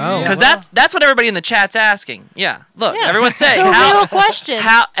 right? Oh, because that's what everybody in the chat's asking. Yeah, look, everyone's saying The how. real question.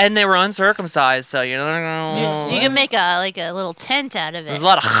 And they were uncircumcised, so you know. You can make a little tent out of it. There's a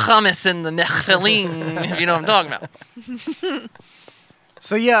lot of hummus in the Nephilim, if you know what I'm talking about.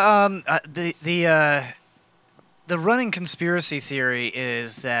 So yeah, the running conspiracy theory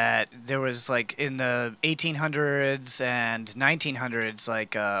is that there was like in the 1800s and 1900s,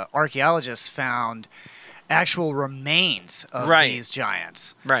 like archaeologists found actual remains of these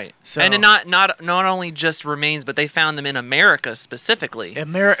giants. Right. So, and not only just remains, but they found them in America specifically.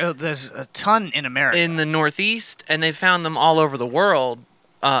 There's a ton in America. In the Northeast, and they found them all over the world,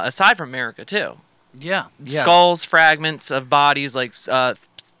 aside from America too. Yeah. Skulls, fragments of bodies, like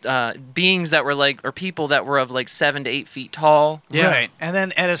beings that were like, or people that were of like 7 to 8 feet tall. Yeah. Right. And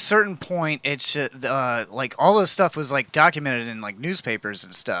then at a certain point, it's like all this stuff was like documented in like newspapers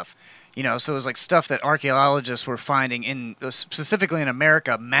and stuff. You know, so it was like stuff that archaeologists were finding in, specifically in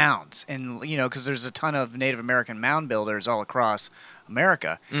America, mounds. And, you know, because there's a ton of Native American mound builders all across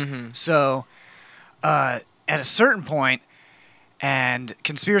America. Mm-hmm. So at a certain point, and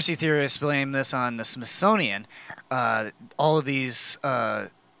conspiracy theorists blame this on the Smithsonian, all of these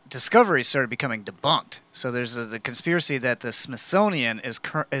discoveries started becoming debunked. So there's the conspiracy that the Smithsonian is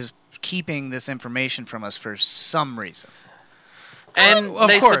keeping this information from us for some reason. And Of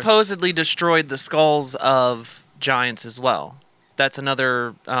they course. supposedly destroyed the skulls of giants as well. That's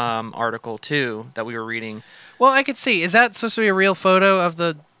another article, too, that we were reading. Well, I could see. Is that supposed to be a real photo of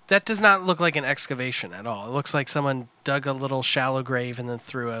the... That does not look like an excavation at all. It looks like someone dug a little shallow grave and then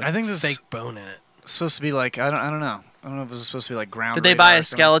threw a fake bone in it. It's supposed to be like, I don't know. I don't know if it was supposed to be like ground. Did they buy a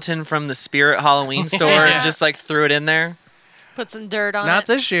skeleton from the Spirit Halloween store and just like threw it in there? Put some dirt on Not it.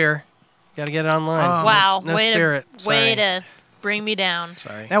 this year. Got to get it online. Wow. No way spirit. Way to bring me down.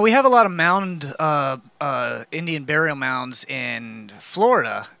 Sorry. Now we have a lot of mound, Indian burial mounds in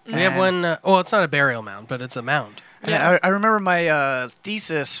Florida. We have one. Well, it's not a burial mound, but it's a mound. Yeah. I remember my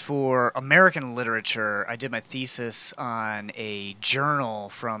thesis for American literature. I did my thesis on a journal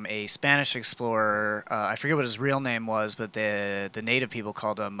from a Spanish explorer. I forget what his real name was, but the native people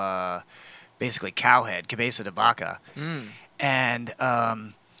called him basically Cowhead, Cabeza de Vaca. Mm. And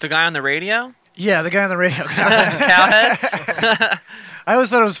the guy on the radio? Yeah, the guy on the radio. Cowhead? I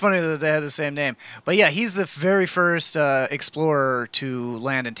always thought it was funny that they had the same name. But yeah, he's the very first explorer to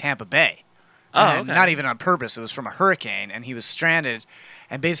land in Tampa Bay. Oh, And okay. Not even on purpose. It was from a hurricane, and he was stranded.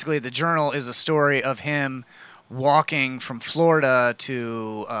 And basically, the journal is a story of him walking from Florida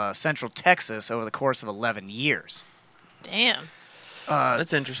to central Texas over the course of 11 years. Damn.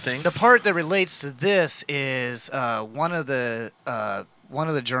 That's interesting. The part that relates to this is one of the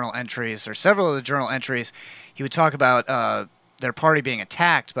journal entries, or several of the journal entries. He would talk about their party being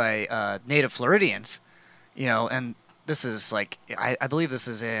attacked by native Floridians, you know, and this is like I believe this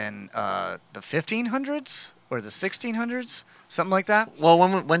is in the 1500s or the 1600s, something like that. Well,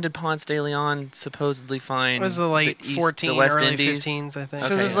 when did Ponce de Leon supposedly find It was the late the 14, the West early Indies? 15s, I think.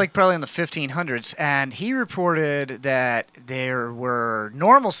 So this is like probably in the 1500s, and he reported that there were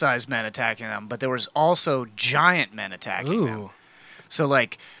normal-sized men attacking them, but there was also giant men attacking them. So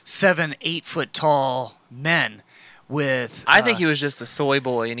like 7-8 foot tall men with. I think he was just a soy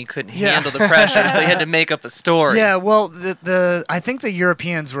boy and he couldn't handle the pressure, so he had to make up a story. Yeah, well, I think the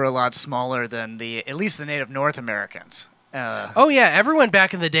Europeans were a lot smaller than at least the native North Americans. Oh yeah, everyone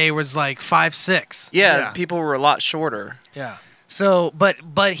back in the day was like 5'6". Yeah, people were a lot shorter. Yeah. So,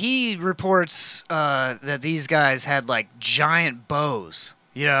 but he reports that these guys had like giant bows,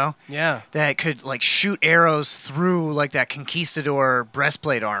 Yeah. that could like shoot arrows through like that conquistador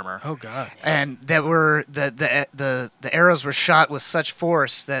breastplate armor. Oh god. And that were the arrows were shot with such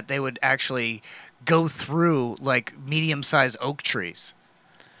force that they would actually go through like medium-sized oak trees.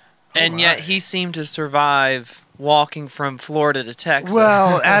 And yet he seemed to survive walking from Florida to Texas.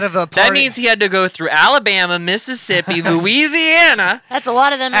 Well, out of a that means he had to go through Alabama, Mississippi, Louisiana. That's a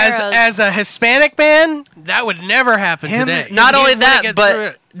lot of them arrows. As a Hispanic man, that would never happen today. Not He only wouldn't that, get but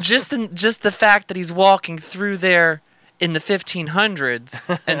through it. just the fact that he's walking through there in the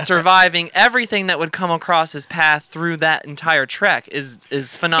 1500s and surviving everything that would come across his path through that entire trek is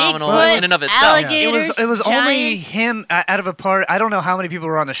phenomenal Bigfoot, in and of itself. alligators, It was only giants. him out of a part. I don't know how many people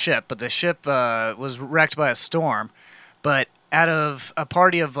were on the ship, but the ship was wrecked by a storm. But out of a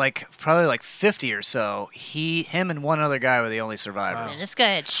party of probably 50 or so, him and one other guy were the only survivors. Man, this guy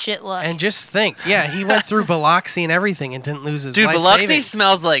had shit luck. And just think, he went through Biloxi and everything and didn't lose his Dude, life Biloxi savings.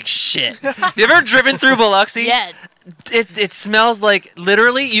 smells like shit. Have you ever driven through Biloxi? Yeah. It smells like,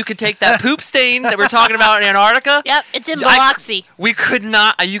 literally, you could take that poop stain that we're talking about in Antarctica. Yep, it's in Biloxi. You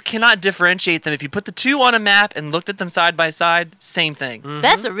cannot differentiate them. If you put the two on a map and looked at them side by side, same thing.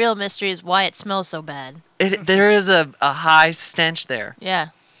 That's a real mystery is why it smells so bad. There is a high stench there. Yeah.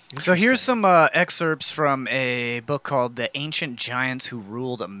 So here's some excerpts from a book called "The Ancient Giants Who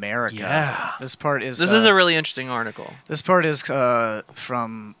Ruled America." Yeah. This is a really interesting article. This part is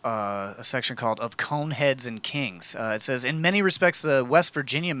from a section called "Of Coneheads and Kings." It says, "In many respects, the West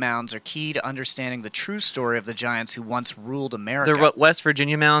Virginia mounds are key to understanding the true story of the giants who once ruled America." The West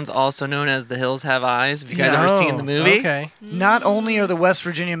Virginia mounds, also known as the Hills Have Eyes. Have you guys ever seen the movie? Okay. Not only are the West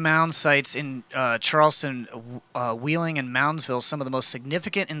Virginia mound sites in Charleston, Wheeling, and Moundsville some of the most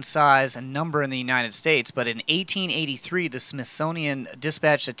significant in size and number in the United States, but in 1883, the Smithsonian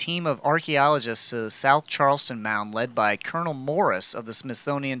dispatched a team of archaeologists to the South Charleston Mound led by Colonel Morris of the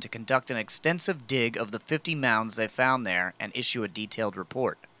Smithsonian to conduct an extensive dig of the 50 mounds they found there and issue a detailed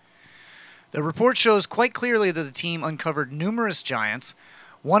report. The report shows quite clearly that the team uncovered numerous giants,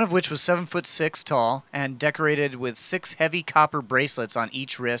 one of which was 7'6" tall and decorated with 6 heavy copper bracelets on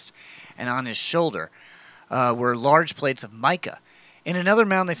each wrist and on his shoulder, were large plates of mica. In another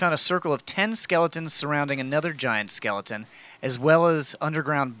mound, they found a circle of 10 skeletons surrounding another giant skeleton, as well as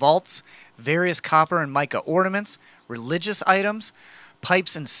underground vaults, various copper and mica ornaments, religious items,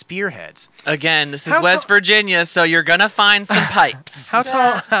 pipes, and spearheads. Again, this is West Virginia, so you're gonna find some pipes. How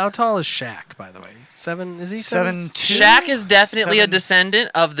tall is Shaq, by the way? 7? Is he 7'2"? Shaq is definitely a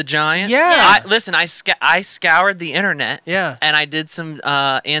descendant of the giants. Yeah. I scoured the internet. Yeah. And I did some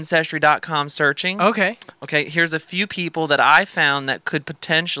Ancestry.com searching. Okay. Okay, here's a few people that I found that could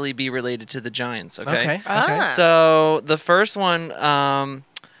potentially be related to the giants, okay? Okay. So the first one,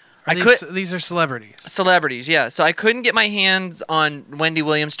 These are celebrities. Celebrities, yeah. So I couldn't get my hands on Wendy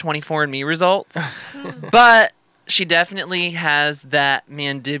Williams' 24andMe results, but she definitely has that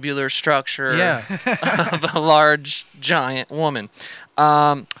mandibular structure of a large, giant woman.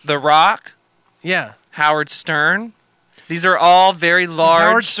 The Rock. Yeah. Howard Stern. These are all very large. Is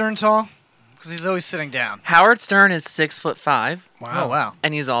Howard Stern tall? Because he's always sitting down. Howard Stern is 6'5". Wow. Oh, wow.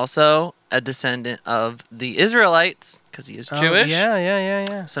 And he's also a descendant of the Israelites because he is Jewish.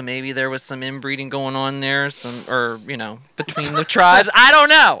 Yeah. So maybe there was some inbreeding going on there, between the tribes. I don't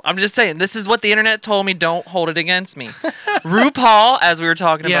know. I'm just saying, this is what the internet told me. Don't hold it against me. RuPaul, as we were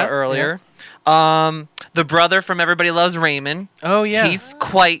talking about earlier. Yeah. The brother from Everybody Loves Raymond. Oh, yeah. He's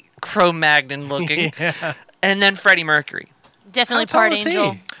quite Cro-Magnon looking. Yeah. And then Freddie Mercury. Definitely part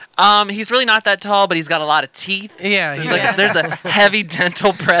angel. He's really not that tall, but he's got a lot of teeth. Yeah, there's a heavy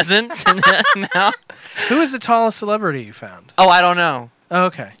dental presence in that mouth. Who is the tallest celebrity you found? Oh, I don't know. Oh,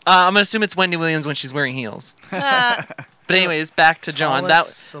 okay. I'm gonna assume it's Wendy Williams when she's wearing heels. But anyways, back to John.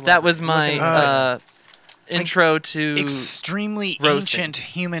 That was my intro to extremely roasting. Ancient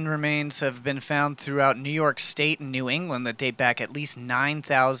human remains have been found throughout New York State and New England that date back at least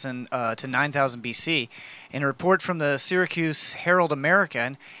 9,000 to 9,000 BC. In a report from the Syracuse Herald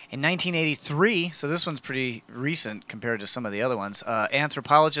American in 1983, so this one's pretty recent compared to some of the other ones,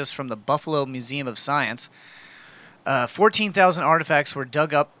 anthropologists from the Buffalo Museum of Science, 14,000 artifacts were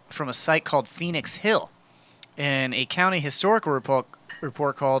dug up from a site called Phoenix Hill. In a county historical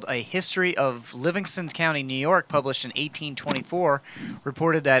report called A History of Livingston County, New York, published in 1824,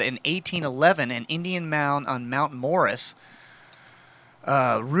 reported that in 1811, an Indian mound on Mount Morris,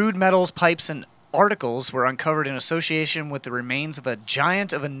 rude metals, pipes, and articles were uncovered in association with the remains of a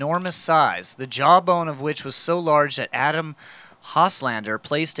giant of enormous size, the jawbone of which was so large that Adam Hoslander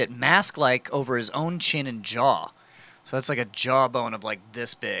placed it mask-like over his own chin and jaw. So that's like a jawbone of like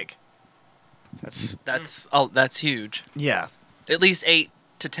this big. That's huge. Yeah. At least 8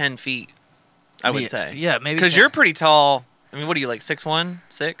 to 10 feet, I would say. Yeah, maybe. Because 10. you're pretty tall. I mean, what are you, like 6'1",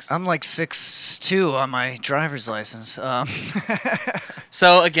 6"? I'm like 6'2" on my driver's license.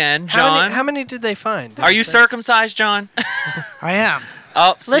 So again, John, How many did they find? are you circumcised, John? I am.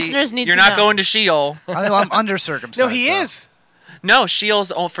 Oh, see, Listeners need you're to Oh, not know. going to Sheol. I know I'm undercircumcised. No, he though. is. No,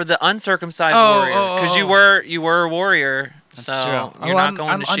 Sheol's for the uncircumcised warrior. Because you were a warrior. That's so true. you're not going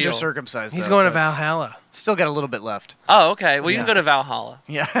I'm to Sheol. undercircumcised. He's though, going so to Valhalla. Still got a little bit left. Oh, okay. Well, you Yeah. can go to Valhalla.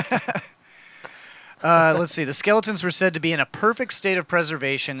 Yeah. Let's see. The skeletons were said to be in a perfect state of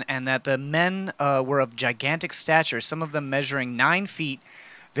preservation, and that the men were of gigantic stature, some of them measuring 9 feet,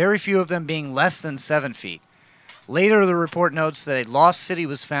 very few of them being less than 7 feet. Later, the report notes that a lost city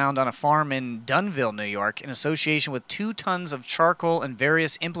was found on a farm in Dunville, New York, in association with 2 tons of charcoal and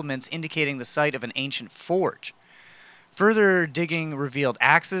various implements indicating the site of an ancient forge. Further digging revealed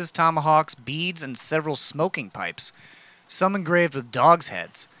axes, tomahawks, beads, and several smoking pipes, some engraved with dogs'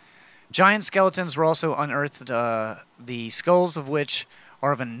 heads. Giant skeletons were also unearthed, the skulls of which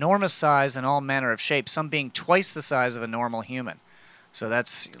are of enormous size and all manner of shapes, some being twice the size of a normal human. So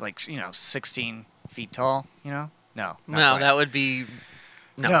that's like, 16 feet tall, No. not No, quite. that would be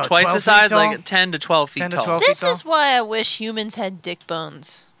No, twice 12 the size, feet tall? like 10 to 12 feet 10 to tall. 12 feet This tall? is why I wish humans had dick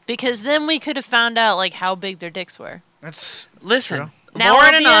bones. Because then we could have found out like how big their dicks were. That's Listen, Now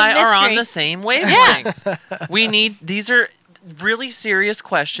Lauren it'll and be a I are on mystery. the same wavelength. These are really serious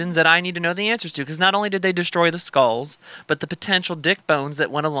questions that I need to know the answers to, because not only did they destroy the skulls, but the potential dick bones that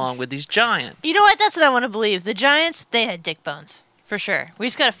went along with these giants. You know what? That's what I want to believe. The giants, they had dick bones. For sure. We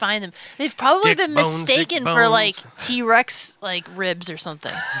just got to find them. They've probably Dick been bones, dick mistaken for like bones. T-Rex like ribs or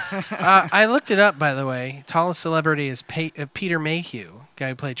something. I looked it up, by the way. Tallest celebrity is Peter Mayhew, guy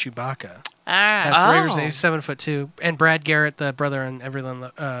who played Chewbacca. That's the Raiders. He's 7'2", and Brad Garrett, the brother on Everyone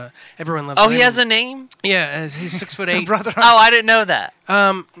Loves Oh, Raymond. he has a name? Yeah, he's 6'8". brother. Oh, I didn't know that.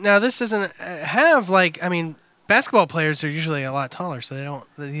 Now this doesn't have basketball players are usually a lot taller, so they don't.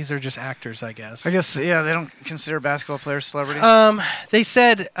 These are just actors, I guess. I guess, yeah, they don't consider basketball players celebrities. They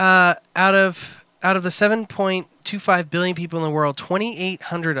said out of the 7.25 billion people in the world,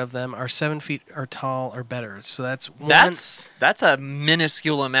 2,800 of them are 7 feet or tall or better. So that's That's a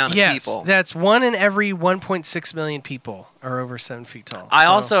minuscule amount of people. That's 1 in every 1.6 million people are over 7 feet tall. I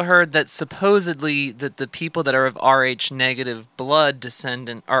So- also heard that supposedly that the people that are of Rh negative blood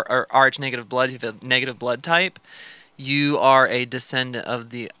descendant or Rh negative blood, if you have a negative blood type, you are a descendant of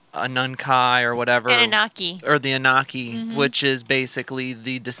the Anunkai or whatever, Anunnaki. or the Anunnaki, Mhm. which is basically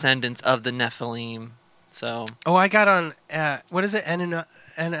the descendants of the Nephilim. So Oh, I got on what is it?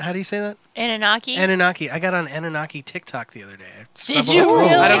 How do you say that? Anunnaki? Anunnaki. I got on Anunnaki TikTok the other day. I Did stumbled you across-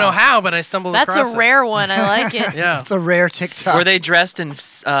 really? I don't know how, but I stumbled That's across a it. rare one. I like it. Yeah. It's a rare TikTok. were they dressed in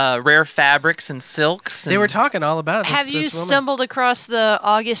rare fabrics and silks? They were talking all about it. Have you stumbled across the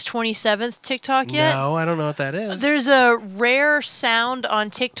August 27th TikTok yet? No, I don't know what that is. There's a rare sound on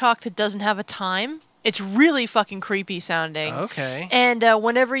TikTok that doesn't have a time. It's really fucking creepy sounding. Okay. And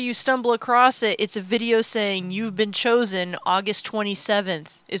whenever you stumble across it, it's a video saying you've been chosen. August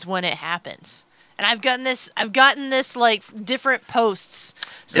 27th is when it happens. And I've gotten this like different posts.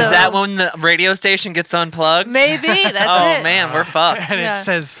 So Is that when the radio station gets unplugged? Maybe, that's oh it. man, we're fucked. And Yeah. it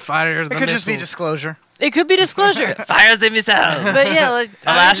says fire the It could just be missiles. disclosure. It could be disclosure. Fires the missiles. But yeah, like,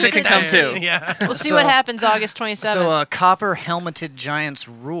 Alaska I'm can come too. Yeah. We'll see what happens August 27th. So, copper helmeted giants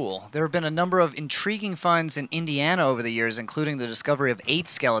rule. There have been a number of intriguing finds in Indiana over the years, including the discovery of 8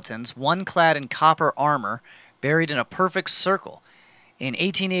 skeletons, one clad in copper armor, buried in a perfect circle. In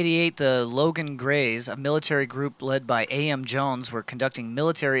 1888, the Logan Greys, a military group led by A.M. Jones, were conducting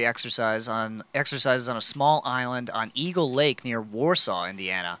military exercises on a small island on Eagle Lake near Warsaw,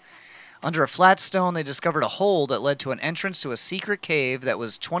 Indiana. Under a flat stone, they discovered a hole that led to an entrance to a secret cave that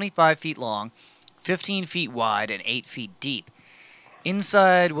was 25 feet long, 15 feet wide, and 8 feet deep.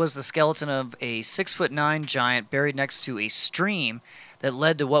 Inside was the skeleton of a 6'9" giant buried next to a stream that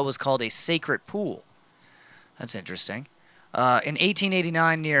led to what was called a sacred pool. That's interesting. In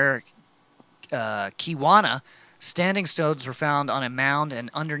 1889, near Kewanna, standing stones were found on a mound, and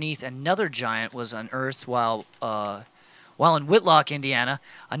underneath another giant was unearthed while While in Whitlock, Indiana,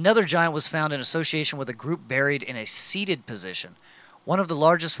 another giant was found in association with a group buried in a seated position. One of the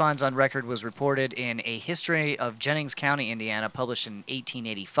largest finds on record was reported in A History of Jennings County, Indiana, published in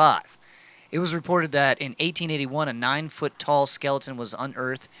 1885. It was reported that in 1881, a 9-foot-tall skeleton was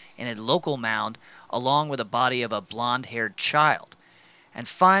unearthed in a local mound, along with a body of a blonde-haired child. And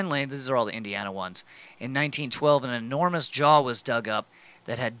finally, these are all the Indiana ones, in 1912, an enormous jaw was dug up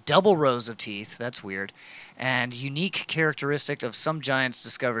that had double rows of teeth, that's weird, and unique characteristic of some giants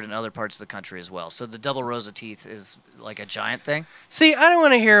discovered in other parts of the country as well. So the double rows of teeth is like a giant thing? See, I don't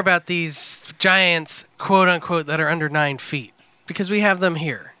want to hear about these giants, quote unquote, that are under 9 feet, because we have them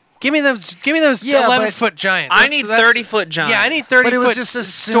here. Give me those 11-foot giants. I need 30-foot giants. Yeah, I need 30-foot But it was just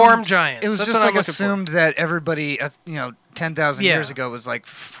storm giants. It was That's just what I'm like looking for. assumed that everybody, 10,000 Yeah. years ago was like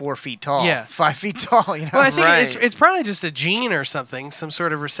 4 feet tall. Yeah. 5 feet tall, you know? Well, I think it's probably just a gene or something, some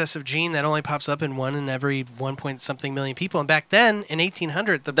sort of recessive gene that only pops up in 1 in every 1-point-something million people. And back then, in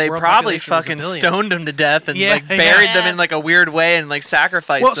 1800, the They world probably population was a fucking billion. stoned them to death and buried them in like a weird way and like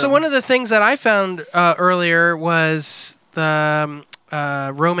sacrificed Well, them. so one of the things that I found earlier was the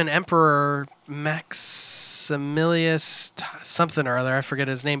Roman Emperor Maximilius something or other. I forget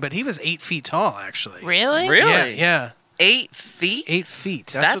his name, but he was 8 feet tall, actually. Really? Really? Yeah. 8 feet? 8 feet.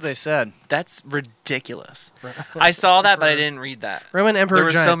 That's what they said. That's ridiculous. I saw that, but I didn't read that. Roman Emperor There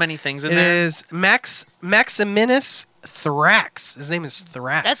were so giant. many things in It there. is Maximinus Thrax. His name is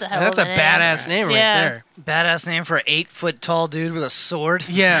Thrax. That's a hell That's of a a name. badass name right Yeah. there. Badass name for an 8-foot-tall dude with a sword.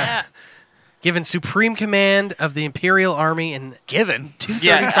 Yeah. Given supreme command of the Imperial Army in Given? 235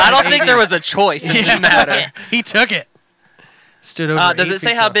 Yeah, I don't think AD. there was a choice in the matter. He took it. Stood over. Does 8 it say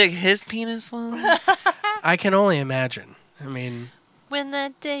feet how tall. big his penis was? I can only imagine. I mean, When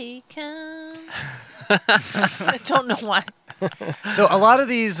that day comes. I don't know why. So a lot of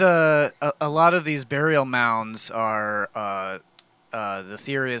these burial mounds are the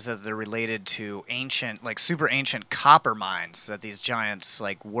theory is that they're related to ancient, like super ancient copper mines that these giants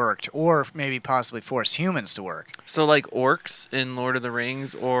like worked, or maybe possibly forced humans to work. So like orcs in Lord of the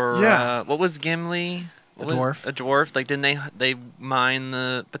Rings, or Yeah. what was Gimli? A dwarf. A dwarf. Like didn't they mine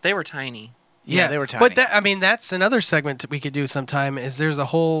the? But they were tiny. Yeah, they were tiny. But that's another segment we could do sometime. Is there's a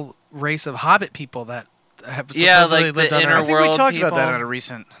whole race of Hobbit people that have Yeah, supposedly like lived the on inner Earth. I think we world talked about that people. on a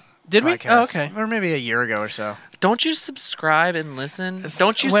recent Did we? podcast. Oh, okay. Or maybe a year ago or so. Don't you subscribe and listen?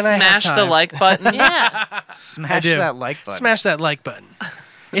 Don't you when I have smash the time. like button? Yeah. Smash do. that like button. Smash that like button.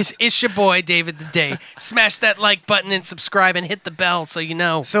 It's your boy David the Day. Smash that like button and subscribe and hit the bell so you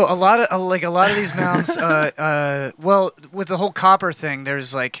know. So a lot of these mounds, well, with the whole copper thing,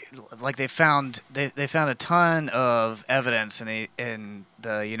 there's like they found a ton of evidence in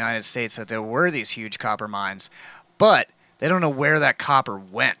the United States that there were these huge copper mines, but they don't know where that copper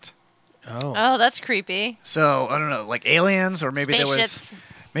went. Oh, that's creepy. So I don't know, like aliens, or maybe Spaceships.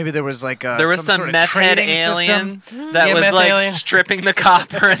 there was like There was some sort of meth head trading alien system. that Yeah, was meth like alien. stripping the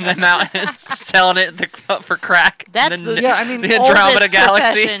copper in the mountains, selling it for crack. That's in the Yeah, I mean, the Andromeda oldest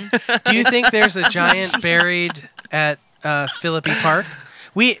Galaxy. profession. Do you think there's a giant buried at Philippi Park?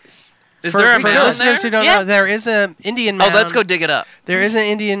 Is For there a mound listeners who there? don't know, there is an Indian mound. Oh, let's go dig it up. There is an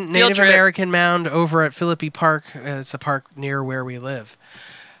Indian Field Native trip. American mound over at Philippi Park. It's a park near where we live.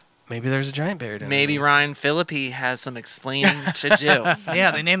 Maybe there's a giant buried in Maybe it. Ryan Philippi has some explaining to do.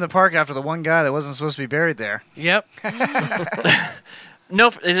 Yeah, they named the park after the one guy that wasn't supposed to be buried there. Yep. No,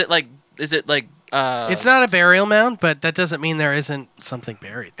 is it like? It's not a burial mound, but that doesn't mean there isn't something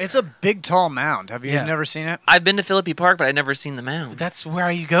buried. It's a big, tall mound. Have you Yeah. never seen it? I've been to Philippi Park, but I've never seen the mound. That's where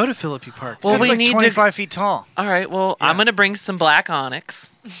you go to Philippi Park. Well, It's we like need 25 feet tall. All right. Well, I'm gonna bring some black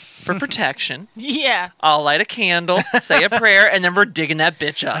onyx for protection. Yeah. I'll light a candle, say a prayer, and then we're digging that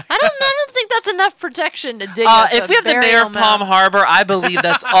bitch up. I don't think that's enough protection to dig up If a we have the mayor burial of Palm mound. Harbor, I believe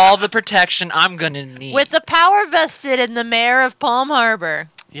that's all the protection I'm gonna need. With the power vested in the mayor of Palm Harbor,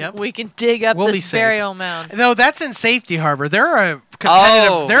 Yep. we can dig up We'll be this safe. burial mound. No, that's in Safety Harbor. They're a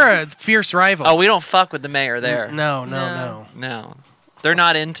competitive. Oh. They're a fierce rival. Oh, we don't fuck with the mayor there. No. They're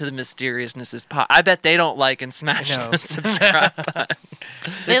not into the mysteriousness. I bet they don't like and smash No. the subscribe button.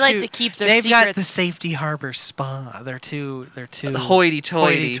 They like to keep their They've got the secrets. Safety Harbor spa. They're too Hoity-toity.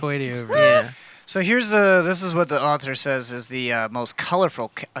 hoity-toity over Yeah. So this is what the author says is the most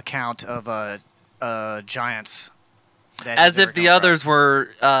colorful account of giants. That As he's if ever the come others were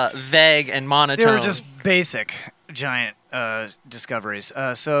vague and monotone. They were just basic giant discoveries.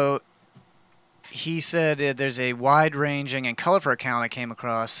 So he said there's a wide-ranging and colorful account I came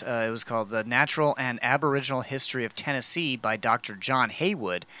across. It was called The Natural and Aboriginal History of Tennessee by Dr. John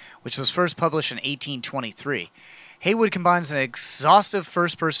Haywood, which was first published in 1823. Haywood combines an exhaustive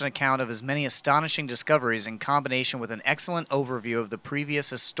first-person account of his many astonishing discoveries in combination with an excellent overview of the previous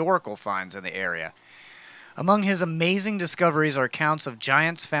historical finds in the area. Among his amazing discoveries are accounts of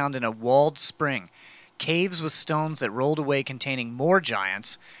giants found in a walled spring, caves with stones that rolled away containing more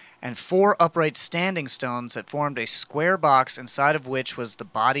giants, and 4 upright standing stones that formed a square box inside of which was the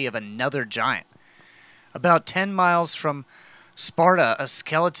body of another giant. About 10 miles from Sparta, a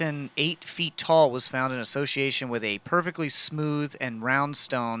skeleton 8 feet tall was found in association with a perfectly smooth and round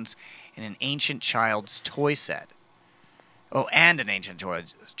stones in an ancient child's toy set. Oh, and an ancient toy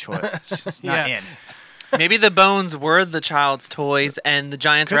just not in. Maybe the bones were the child's toys, and the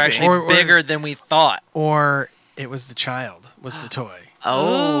giants Could were be. actually Or- bigger than we thought. Or it was the child, was the toy.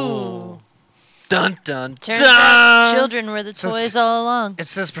 Oh. Dun, dun, Turns dun. out children were the So it's- toys all along. It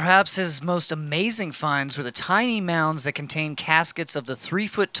says perhaps his most amazing finds were the tiny mounds that contain caskets of the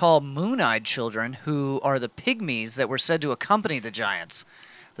 3-foot-tall moon-eyed children, who are the pygmies that were said to accompany the giants.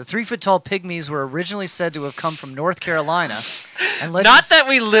 The 3-foot-tall pygmies were originally said to have come from North Carolina, and Not that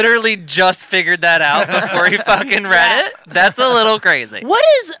we literally just figured that out before you fucking read it. That's a little crazy. What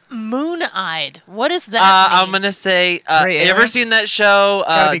is moon-eyed? What is that? I'm going to say, you Gray ever aliens? seen that show,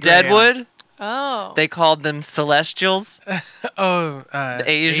 Gotta be gray Deadwood? aliens. Oh. They called them Celestials. The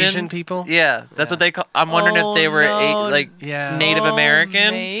Asian people? Yeah, that's what they call. I'm wondering if they were Yeah. Native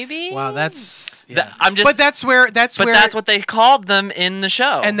American. Maybe. Wow, that's. I'm just. But that's where. That's what they called them in the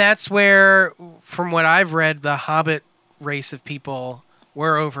show. And that's where, from what I've read, the Hobbit race of people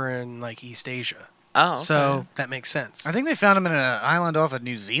were over in like East Asia. Oh, okay. So that makes sense. I think they found him in an island off of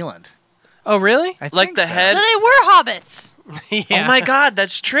New Zealand. Oh, really? I Like think the so. head. So they were hobbits. Oh my God,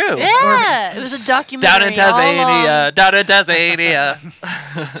 that's true. Yeah, it was a documentary. Down in Tasmania. Down in Tasmania.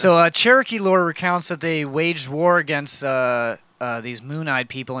 So Cherokee lore recounts that they waged war against these moon-eyed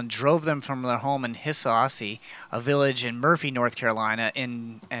people and drove them from their home in Hisaasi, a village in Murphy, North Carolina,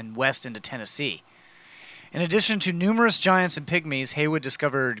 and west into Tennessee. In addition to numerous giants and pygmies, Haywood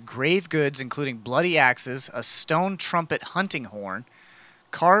discovered grave goods including bloody axes, a stone trumpet hunting horn,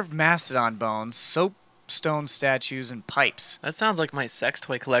 carved mastodon bones, soapstone statues, and pipes. That sounds like my sex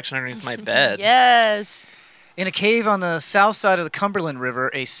toy collection underneath my bed. Yes. In a cave on the south side of the Cumberland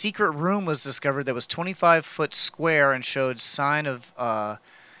River, a secret room was discovered that was 25 foot square and showed sign of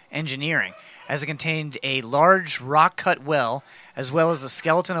engineering, as it contained a large rock-cut well, as well as the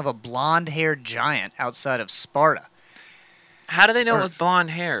skeleton of a blonde-haired giant outside of Sparta. How do they know it was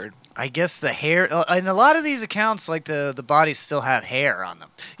blonde-haired? I guess the hair... in a lot of these accounts, like the bodies still have hair on them.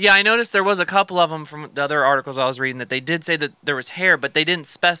 Yeah, I noticed there was a couple of them from the other articles I was reading that they did say that there was hair, but they didn't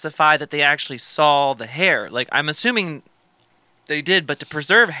specify that they actually saw the hair. Like, I'm assuming they did, but to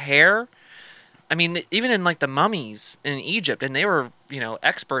preserve hair... I mean, even in like the mummies in Egypt, and they were,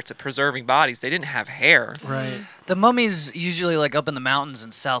 experts at preserving bodies. They didn't have hair. Right. The mummies usually, like up in the mountains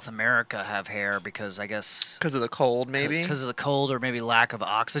in South America, have hair because I guess because of the cold, maybe. Because of the cold, or maybe lack of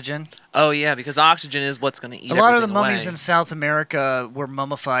oxygen. Oh yeah, because oxygen is what's going to eat. A lot of the everything mummies away. in South America were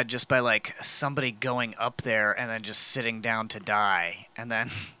mummified just by like somebody going up there and then just sitting down to die, and then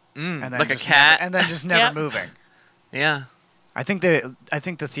like a just cat, and then just never Yep. moving. Yeah. I think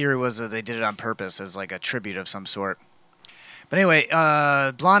the theory was that they did it on purpose as like a tribute of some sort. But anyway,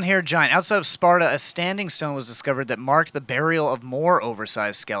 blonde-haired giant. Outside of Sparta, a standing stone was discovered that marked the burial of more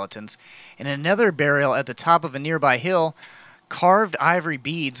oversized skeletons. In another burial at the top of a nearby hill, carved ivory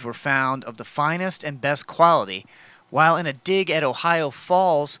beads were found of the finest and best quality, while in a dig at Ohio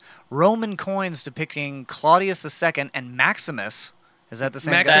Falls, Roman coins depicting Claudius II and Maximus... Is that the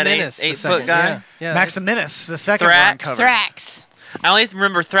same Maximinus, guy? the 8-foot second, guy? Yeah. Maximinus, the second one Thrax. uncovered. Thrax. I only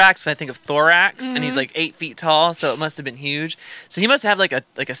remember Thrax, and I think of Thorax, and he's like 8 feet tall, so it must have been huge. So he must have like a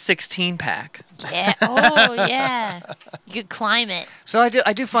 16-pack. Yeah. Oh, yeah. You could climb it. So I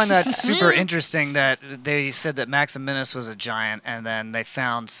do find that super interesting that they said that Maximinus was a giant, and then they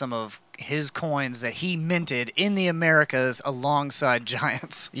found some of his coins that he minted in the Americas alongside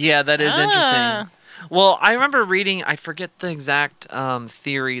giants. Yeah, that is interesting. Well, I remember reading, I forget the exact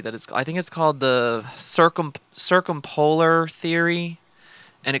theory that it's, I think it's called the circumpolar theory,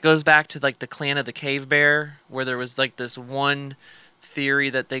 and it goes back to like the clan of the cave bear, where there was like this one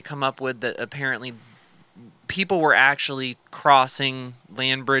theory that they come up with that apparently people were actually crossing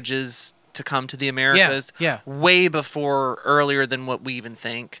land bridges to come to the Americas way before, earlier than what we even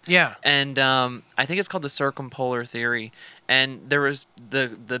think. Yeah. And I think it's called the circumpolar theory. And there was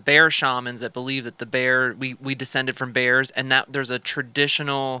the bear shamans that believe that the bear, we descended from bears, and that there's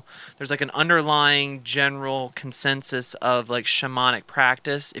like an underlying general consensus of like shamanic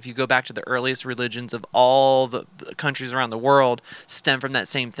practice. If you go back to the earliest religions of all the countries around the world, stem from that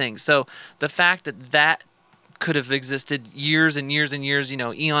same thing. So the fact that could have existed years and years and years,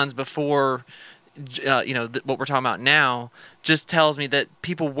 eons before, what we're talking about now, just tells me that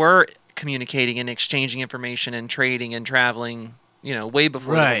people were communicating and exchanging information and trading and traveling, way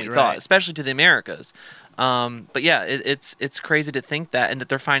before than we thought, especially to the Americas. But yeah, it's crazy to think that, and that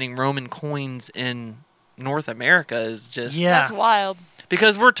they're finding Roman coins in North America is just... That's wild.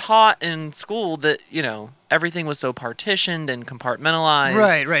 Because we're taught in school that, everything was so partitioned and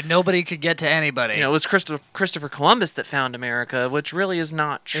compartmentalized. Right. Nobody could get to anybody. It was Christopher Columbus that found America, which really is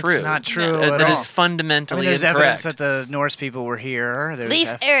not true. It's not true at That all. is fundamentally there's incorrect. evidence that the Norse people were here.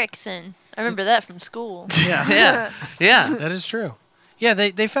 Leif Erikson. I remember that from school. Yeah. That is true. Yeah,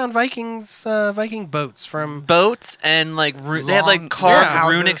 they found Viking boats from... Boats and, they had, carved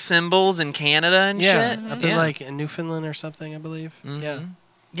runic symbols in Canada and shit. Up in, in Newfoundland or something, I believe. Mm-hmm. Yeah.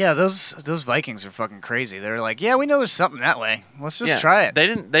 Yeah, those Vikings are fucking crazy. They're like, yeah, we know there's something that way. Let's just try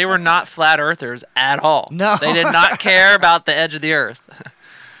it. They were not flat earthers at all. No. They did not care about the edge of the earth.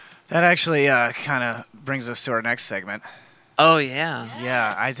 That actually kind of brings us to our next segment. Oh, yeah.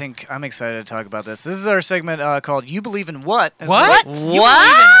 Yeah, I think I'm excited to talk about this. This is our segment called You Believe in What? What? You What? believe in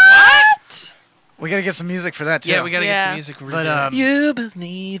what? We got to get some music for that, too. Yeah, we got to get some music. But, you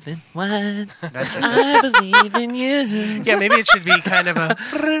believe in what? That's it. I believe in you. Yeah, maybe it should be kind of a...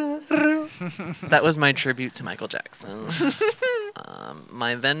 That was my tribute to Michael Jackson.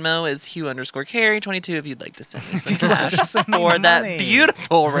 My Venmo is Hugh_Carey22 if you'd like to send me some cash for that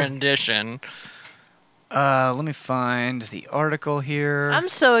beautiful rendition. Let me find the article here. I'm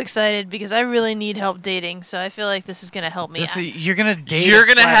so excited because I really need help dating, so I feel like this is going to help me. You're going to date You're a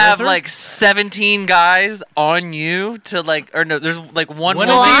going to flat have earther? 17 guys on you to there's one When woman.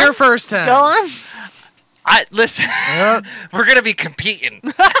 will be your first time? Go on. Listen, we're going to be competing.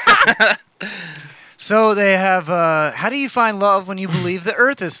 So they have, how do you find love when you believe the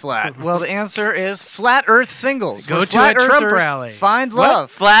earth is flat? Well, the answer is Flat Earth Singles. Go where to flat a Trump earthers rally. Find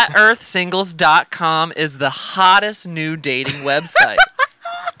love. FlatEarthSingles.com is the hottest new dating website.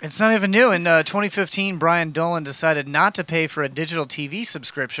 It's not even new. In 2015, Brian Dolan decided not to pay for a digital TV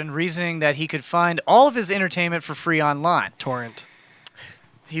subscription, reasoning that he could find all of his entertainment for free online. Torrent.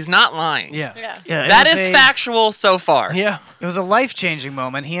 He's not lying. Yeah. That is factual so far. Yeah. It was a life-changing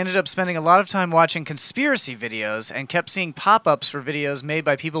moment. He ended up spending a lot of time watching conspiracy videos and kept seeing pop-ups for videos made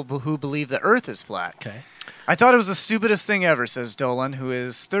by people who believe the earth is flat. Okay. I thought it was the stupidest thing ever, says Dolan, who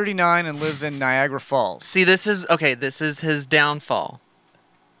is 39 and lives in Niagara Falls. See, this is his downfall.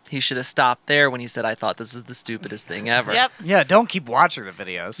 He should have stopped there when he said, I thought this is the stupidest thing ever. Yep. Yeah, don't keep watching the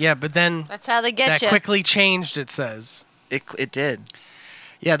videos. Yeah, but then That's how they get that you. quickly changed, it says. It did.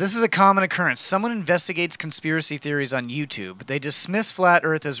 Yeah, this is a common occurrence. Someone investigates conspiracy theories on YouTube. They dismiss Flat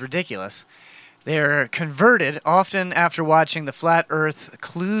Earth as ridiculous. They're converted, often after watching the Flat Earth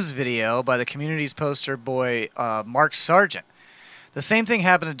Clues video by the community's poster boy, Mark Sargent. The same thing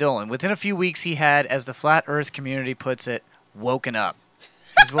happened to Dolan. Within a few weeks, he had, as the Flat Earth community puts it, woken up.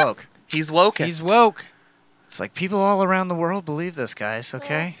 He's woke. He's woken. He's woke. It's like people all around the world believe this, guys,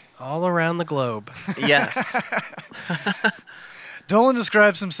 okay? All around the globe. Yes. Dolan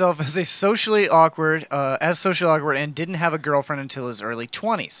describes himself as socially awkward and didn't have a girlfriend until his early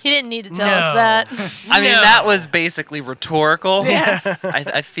 20s. He didn't need to tell us that. I mean, that was basically rhetorical. Yeah.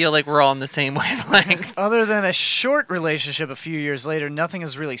 I feel like we're all on the same wavelength. Other than a short relationship a few years later, nothing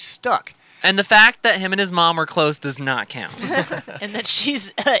has really stuck. And the fact that him and his mom were close does not count. And that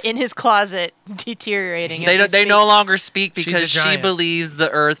she's in his closet deteriorating. They no longer speak She's because a she giant. believes the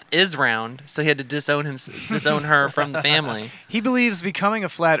earth is round, so he had to disown her from the family. He believes becoming a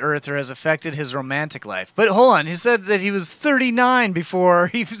flat earther has affected his romantic life. But hold on, he said that he was 39 before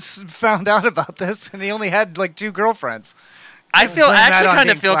he found out about this, and he only had like 2 girlfriends. I Blame that actually on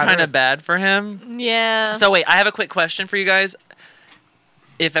kind of being feel flat kind of earth. bad for him. Yeah. So wait, I have a quick question for you guys.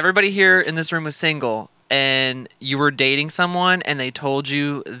 If everybody here in this room was single and you were dating someone and they told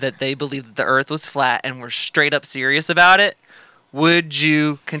you that they believed that the earth was flat and were straight up serious about it, would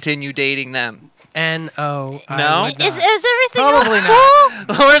you continue dating them? No. No? Is everything Probably else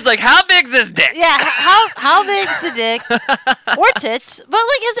cool? Lauren's like, how big's this dick? Yeah, how big's the dick? Or tits. But,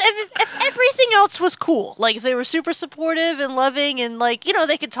 like, if everything else was cool, like, if they were super supportive and loving and, like, you know,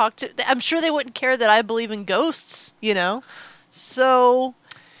 they could talk to... I'm sure they wouldn't care that I believe in ghosts, you know? So...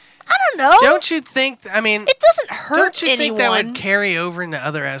 I don't know. Don't you think? I mean, it doesn't hurt Don't you anyone. think that would carry over into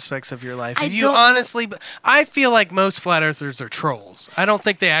other aspects of your life? I You don't- honestly, I feel like most flat earthers are trolls. I don't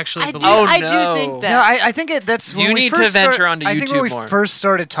think they actually believe. I do think that. No, I think that's when You we need first to venture onto I think when YouTube we more. first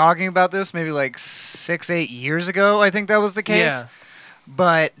started talking about this, maybe like 6-8 years ago, I think that was the case. Yeah.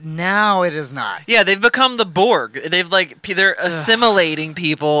 But now it is not. Yeah, they've become the Borg. They're assimilating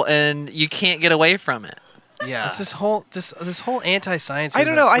people and you can't get away from it. Yeah. It's this whole anti-science. I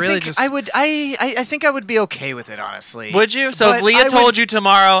don't know. I really think just... I would. I think I would be okay with it, honestly. Would you? So But if Leah I told would- you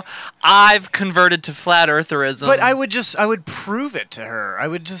tomorrow, I've converted to flat eartherism. But I would prove it to her. I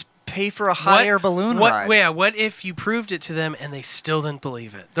would just pay for a hot air balloon ride. What if you proved it to them and they still didn't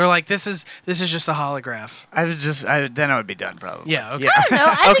believe it? They're like, this is just a holograph. Then I would be done probably. Yeah. Okay. I don't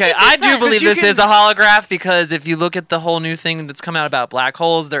know. Okay, I do believe this can- is a holograph because if you look at the whole new thing that's come out about black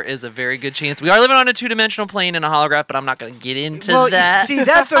holes, there is a very good chance we are living on a two-dimensional plane in a holograph. But I'm not going to get into Well, that. see,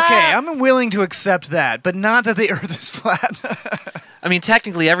 that's okay. I'm willing to accept that, but not that the Earth is flat. I mean,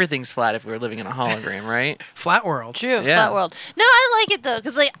 technically everything's flat if we were living in a hologram, right? Flat world. True, Yeah. flat world. No, I like it though,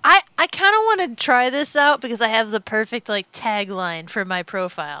 because like I kind of want to try this out because I have the perfect like tagline for my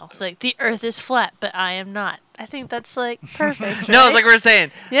profile. It's like the Earth is flat, but I am not. I think that's like perfect. No, it's right? like we were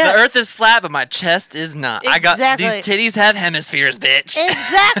saying. Yeah. The Earth is flat, but my chest is not. I got Exactly. these titties have hemispheres, bitch.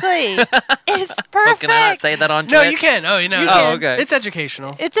 Exactly. It's Oh, perfect. can I not say that on Twitch? No, you can. Oh, you know. You Oh, can. okay. It's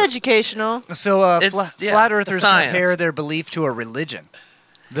educational. It's educational. So It's- yeah, flat earthers science. compare their belief to a religion.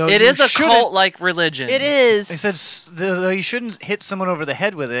 Though It you is a shouldn't- cult-like religion. It is. They said though you shouldn't hit someone over the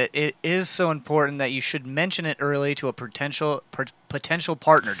head with it, it is so important that you should mention it early to a potential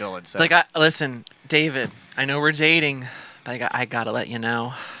partner, Dolan says. It's like, listen, David, I know we're dating, but I gotta let you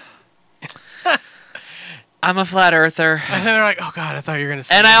know. I'm a flat earther. And then they're like, oh, God, I thought you were going to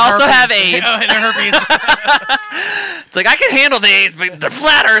say And I also herpes. have AIDS. Oh, and herpes. It's like, I can handle the AIDS, but the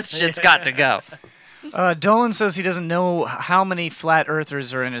flat earth shit's got to go. Dolan says he doesn't know how many flat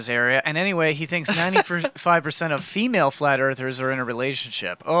earthers are in his area, and anyway, he thinks 95% of female flat earthers are in a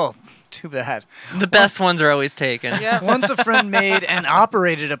relationship. Oh, too bad. The best ones are always taken. Once a friend made and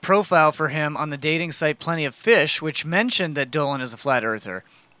operated a profile for him on the dating site Plenty of Fish, which mentioned that Dolan is a flat earther.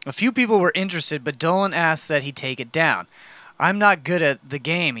 A few people were interested, but Dolan asked that he take it down. I'm not good at the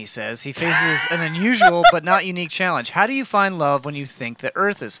game, he says. He faces an unusual but not unique challenge. How do you find love when you think the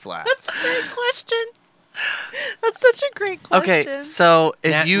Earth is flat? That's a great question. That's such a great question. Okay, so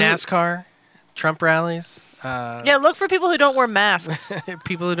if you... NASCAR, Trump rallies. Yeah, look for people who don't wear masks.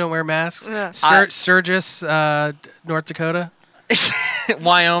 People who don't wear masks. Yeah. Sturgis, North Dakota.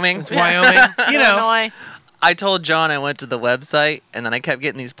 Wyoming. Wyoming. You know. Illinois. I told John I went to the website, and then I kept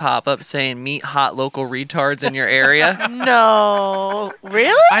getting these pop-ups saying, meet hot local retards in your area. No.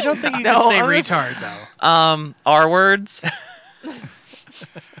 Really? I don't think you No, can say I'm retard, though. R words.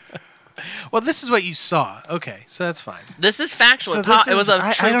 Well, this is what you saw. Okay, so that's fine. This is factual. So It was a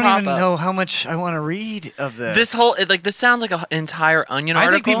true I don't pop-up. even know how much I want to read of this. This whole this sounds like an entire Onion article.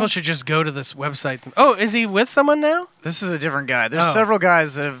 I think people should just go to this website. Oh, is he with someone now? This is a different guy. There's Oh. several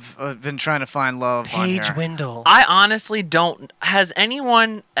guys that have been trying to find love on here. Paige Wendell. I honestly don't. Has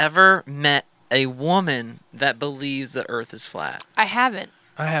anyone ever met a woman that believes the Earth is flat? I haven't.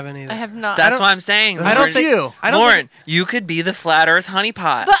 I haven't either. I have not. That's what I'm saying. There's a few. Lauren, you could be the flat Earth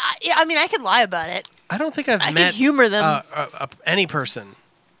honeypot. But I mean, I could lie about it. I don't think I've I met could humor them. any person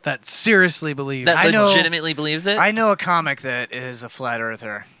that seriously believes. that I know- legitimately believes it. I know a comic that is a flat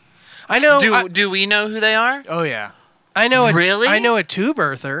earther. I know. Do we know who they are? Oh yeah. I know. Really? I know a tube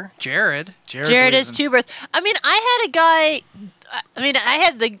earther, Jared. Jared is two births. I mean, I had a guy. I mean, I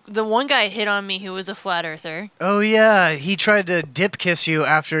had the one guy hit on me who was a flat earther. Oh yeah, he tried to dip kiss you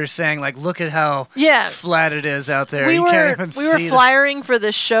after saying like, "Look at how Yeah. flat it is out there." We You were can't even we were see the- flyering for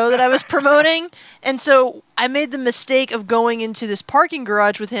the show that I was promoting, and so I made the mistake of going into this parking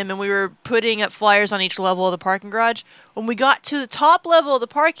garage with him, and we were putting up flyers on each level of the parking garage. When we got to the top level of the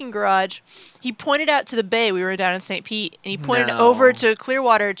parking garage, he pointed out to the bay. We were down in St. Pete, and he pointed No. over to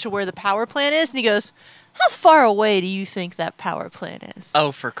Clearwater to where the power plant is, and he goes, "How far away do you think that power plant is?"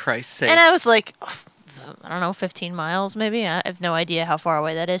 Oh, for Christ's sake! And I was like, I don't know, 15 miles maybe. I have no idea how far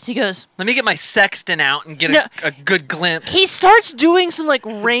away that is. He goes, Let me get my sextant out and get No. a good glimpse. he starts doing some like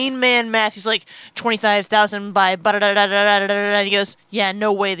Rain Man math. He's like 25,000 by and he goes, "Yeah,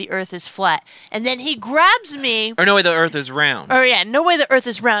 no way the Earth is flat." And then he grabs me. Or no way, the Earth is round. Oh yeah, no way the Earth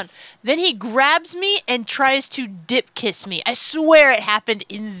is round. Then he grabs me and tries to dip kiss me. I swear it happened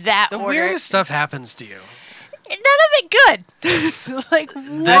in that The order. weirdest stuff happens to you. None of it good. Like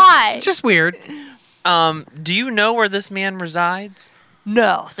why? It's just weird. Do you know where this man resides?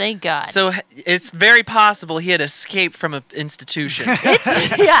 No, thank God. So it's very possible he had escaped from an institution. Yeah,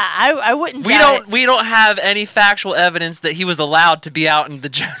 I wouldn't. We doubt don't. We don't have any factual evidence that he was allowed to be out in the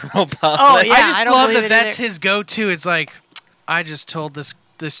general public. Oh, yeah. I just don't love believe that it that's either. his go-to. It's like, I just told this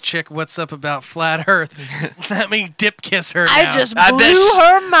chick what's up about flat Earth. Let me dip kiss her. I now. just I blew bet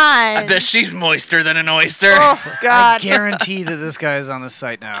her mind. I bet she's moister than an oyster. Oh I God. guarantee that this guy is on the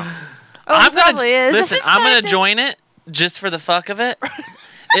site now. Oh, I'm he probably gonna is. listen. Is it I'm gonna flat? join it just for the fuck of it.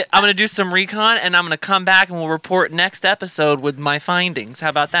 I'm going to do some recon, and I'm going to come back, and we'll report next episode with my findings. How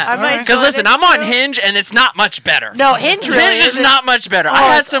about that? I might Because go listen, I'm on Hinge, and it's not much better. No, Hinge really Hinge is isn't. not much better. Oh, I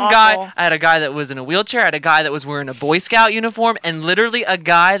had it's some awful. guy. I had a guy that was in a wheelchair. I had a guy that was wearing a Boy Scout uniform, and literally a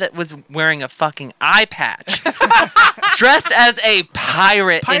guy that was wearing a fucking eye patch, dressed as a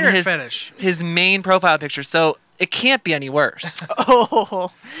pirate in Pirate fetish. his main profile picture. So it can't be any worse.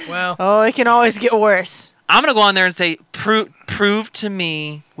 Oh. Well. Oh, it can always get worse. I'm gonna go on there and say, prove to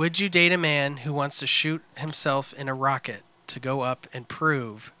me. Would you date a man who wants to shoot himself in a rocket to go up and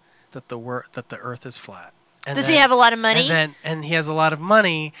prove that the Earth is flat? And Does he have a lot of money? And he has a lot of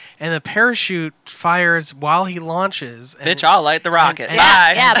money, and the parachute fires while he launches. And, Bitch, I'll light the rocket. and-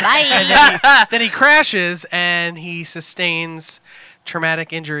 Bye. Yeah, bye. And then he crashes, and he sustains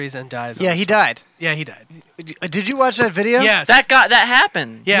traumatic injuries and dies. on Yeah, the he spot. died. Yeah, he died. Did you watch that video? Yes. That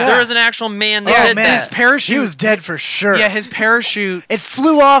happened. Yeah. There was an actual man that did man. His that. parachute. He was dead for sure. Yeah, his parachute. It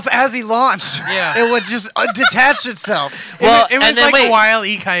flew off as he launched. Yeah. It would just detach itself. Well, it was and then like wait, a Wile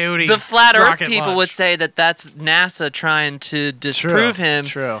E. Coyote. The flat Earth rocket people launch. would say that that's NASA trying to disprove him.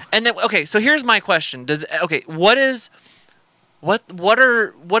 True. And then okay, so here's my question: what is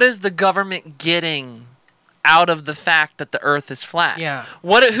the government getting out of the fact that the Earth is flat? Yeah.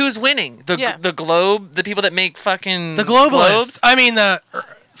 Who's winning? The globe, the people that make fucking The globalists. globes? I mean, the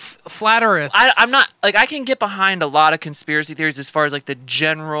flat Earth. I'm not like I can get behind a lot of conspiracy theories as far as like the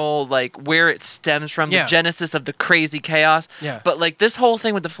general like where it stems from, Yeah. the genesis of the crazy chaos. Yeah. But like this whole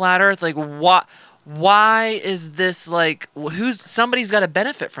thing with the flat Earth, like why is this like somebody's got to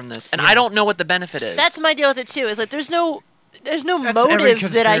benefit from this, and I don't know what the benefit is. That's my deal with it too. Is like there's no every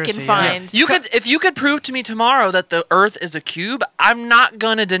motive that I can conspiracy, find. If you could prove to me tomorrow that the Earth is a cube, I'm not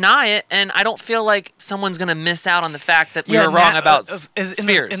gonna deny it, and I don't feel like someone's gonna miss out on the fact that we were wrong about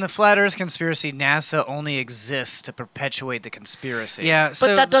spheres. In the flat Earth conspiracy, NASA only exists to perpetuate the conspiracy. Yeah,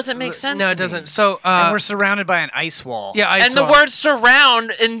 but that doesn't make sense. No, to it doesn't. me. So, and we're surrounded by an ice wall. yeah, ice and the wall. word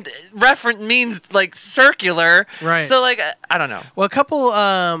surround in reference means like circular. Right. So like I don't know. Well, a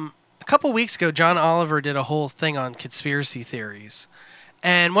couple weeks ago, John Oliver did a whole thing on conspiracy theories.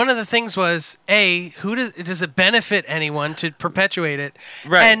 And one of the things was, who does it benefit anyone to perpetuate it?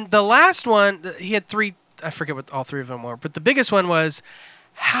 Right. And the last one, he had three, I forget what all three of them were, but the biggest one was,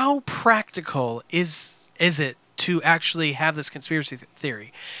 how practical is it to actually have this conspiracy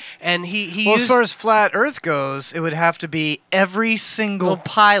theory? And he Well, used, as far as flat Earth goes, it would have to be every single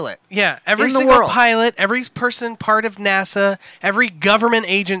pilot. yeah, every in the single world. pilot, every person part of NASA, every government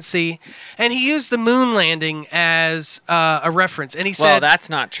agency, and he used the moon landing as a reference. And he Well, said, that's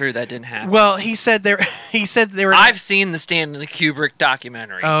not true. That didn't happen. well, he said there were. I've seen the Stanley Kubrick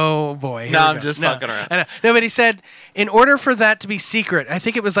documentary. Oh boy! Here No, we I'm go. just No, fucking around. I know. No, but he said in order for that to be secret, I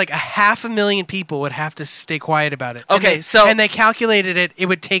think it was like 500,000 people would have to stay quiet about it. Okay, and they calculated it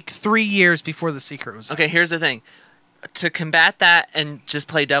would take 3 years before the secret was out. Okay, here's the thing. To combat that and just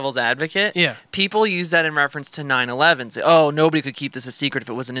play devil's advocate, Yeah. people use that in reference to 9/11. Say, oh, nobody could keep this a secret if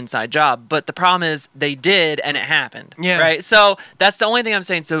it was an inside job. But the problem is they did, and it happened. Yeah. Right? So that's the only thing I'm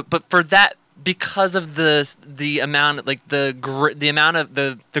saying. So, but for that, because of the amount, like the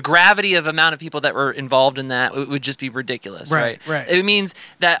gravity of amount of people that were involved in that, it would just be ridiculous. Right, right. It means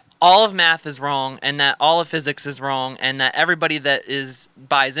that all of math is wrong, and that all of physics is wrong, and that everybody that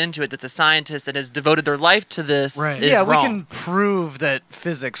buys into it, that's a scientist that has devoted their life to this, Right. is Yeah, wrong. we can prove that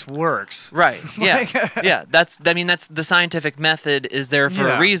physics works. Right. Yeah. Yeah. That's the scientific method is there for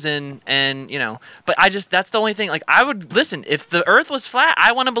Yeah. a reason, and But that's the only thing. Like, I would listen if the Earth was flat.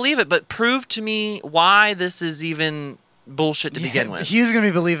 I want to believe it, but prove to me why this is even bullshit to begin with. He's gonna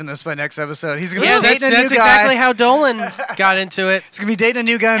be believing this by next episode. He's gonna Yeah, be dating a new that's guy. exactly how Dolan got into it. He's gonna be dating a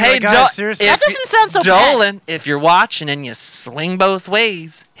new guy and Hey, be like, guys, seriously. That doesn't sound so bad. Dolan, if you're watching and you swing both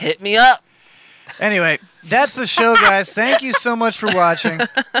ways, hit me up. Anyway, that's the show, guys. Thank you so much for watching.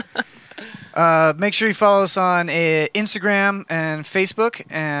 Make sure you follow us on Instagram and Facebook,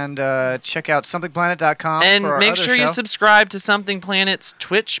 and check out somethingplanet.com. And for our make other sure you show. subscribe to Something Planet's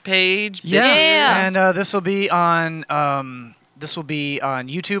Twitch page. Yeah. And this will be on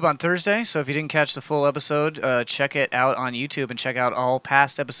YouTube on Thursday. So if you didn't catch the full episode, check it out on YouTube, and check out all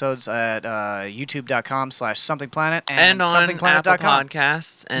past episodes at youtube.com/somethingplanet And on Apple somethingplanet.com.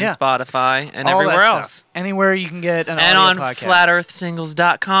 Podcasts and Yeah. Spotify and All that everywhere stuff. else. Anywhere you can get an And audio on podcast.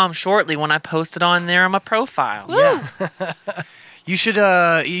 flatearthsingles.com shortly when I post it on there on my profile. You should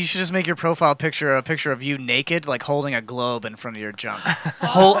just make your profile picture a picture of you naked, like holding a globe in front of your junk.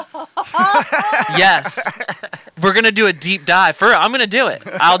 Yes. We're going to do a deep dive. I'm going to do it.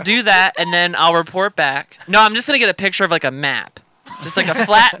 I'll do that, and then I'll report back. No, I'm just going to get a picture of like a map. Just like a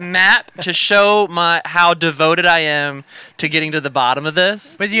flat map to show how devoted I am to getting to the bottom of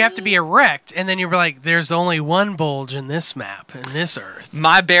this. But you have to be erect, and then you're like, there's only one bulge in this map, in this Earth.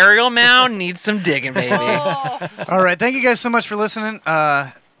 My burial mound needs some digging, baby. All right, thank you guys so much for listening.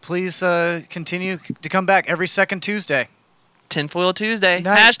 Please continue to come back every second Tuesday. Tinfoil Tuesday.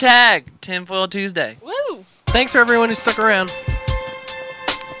 Hashtag Tinfoil Tuesday. Woo! Thanks for everyone who stuck around.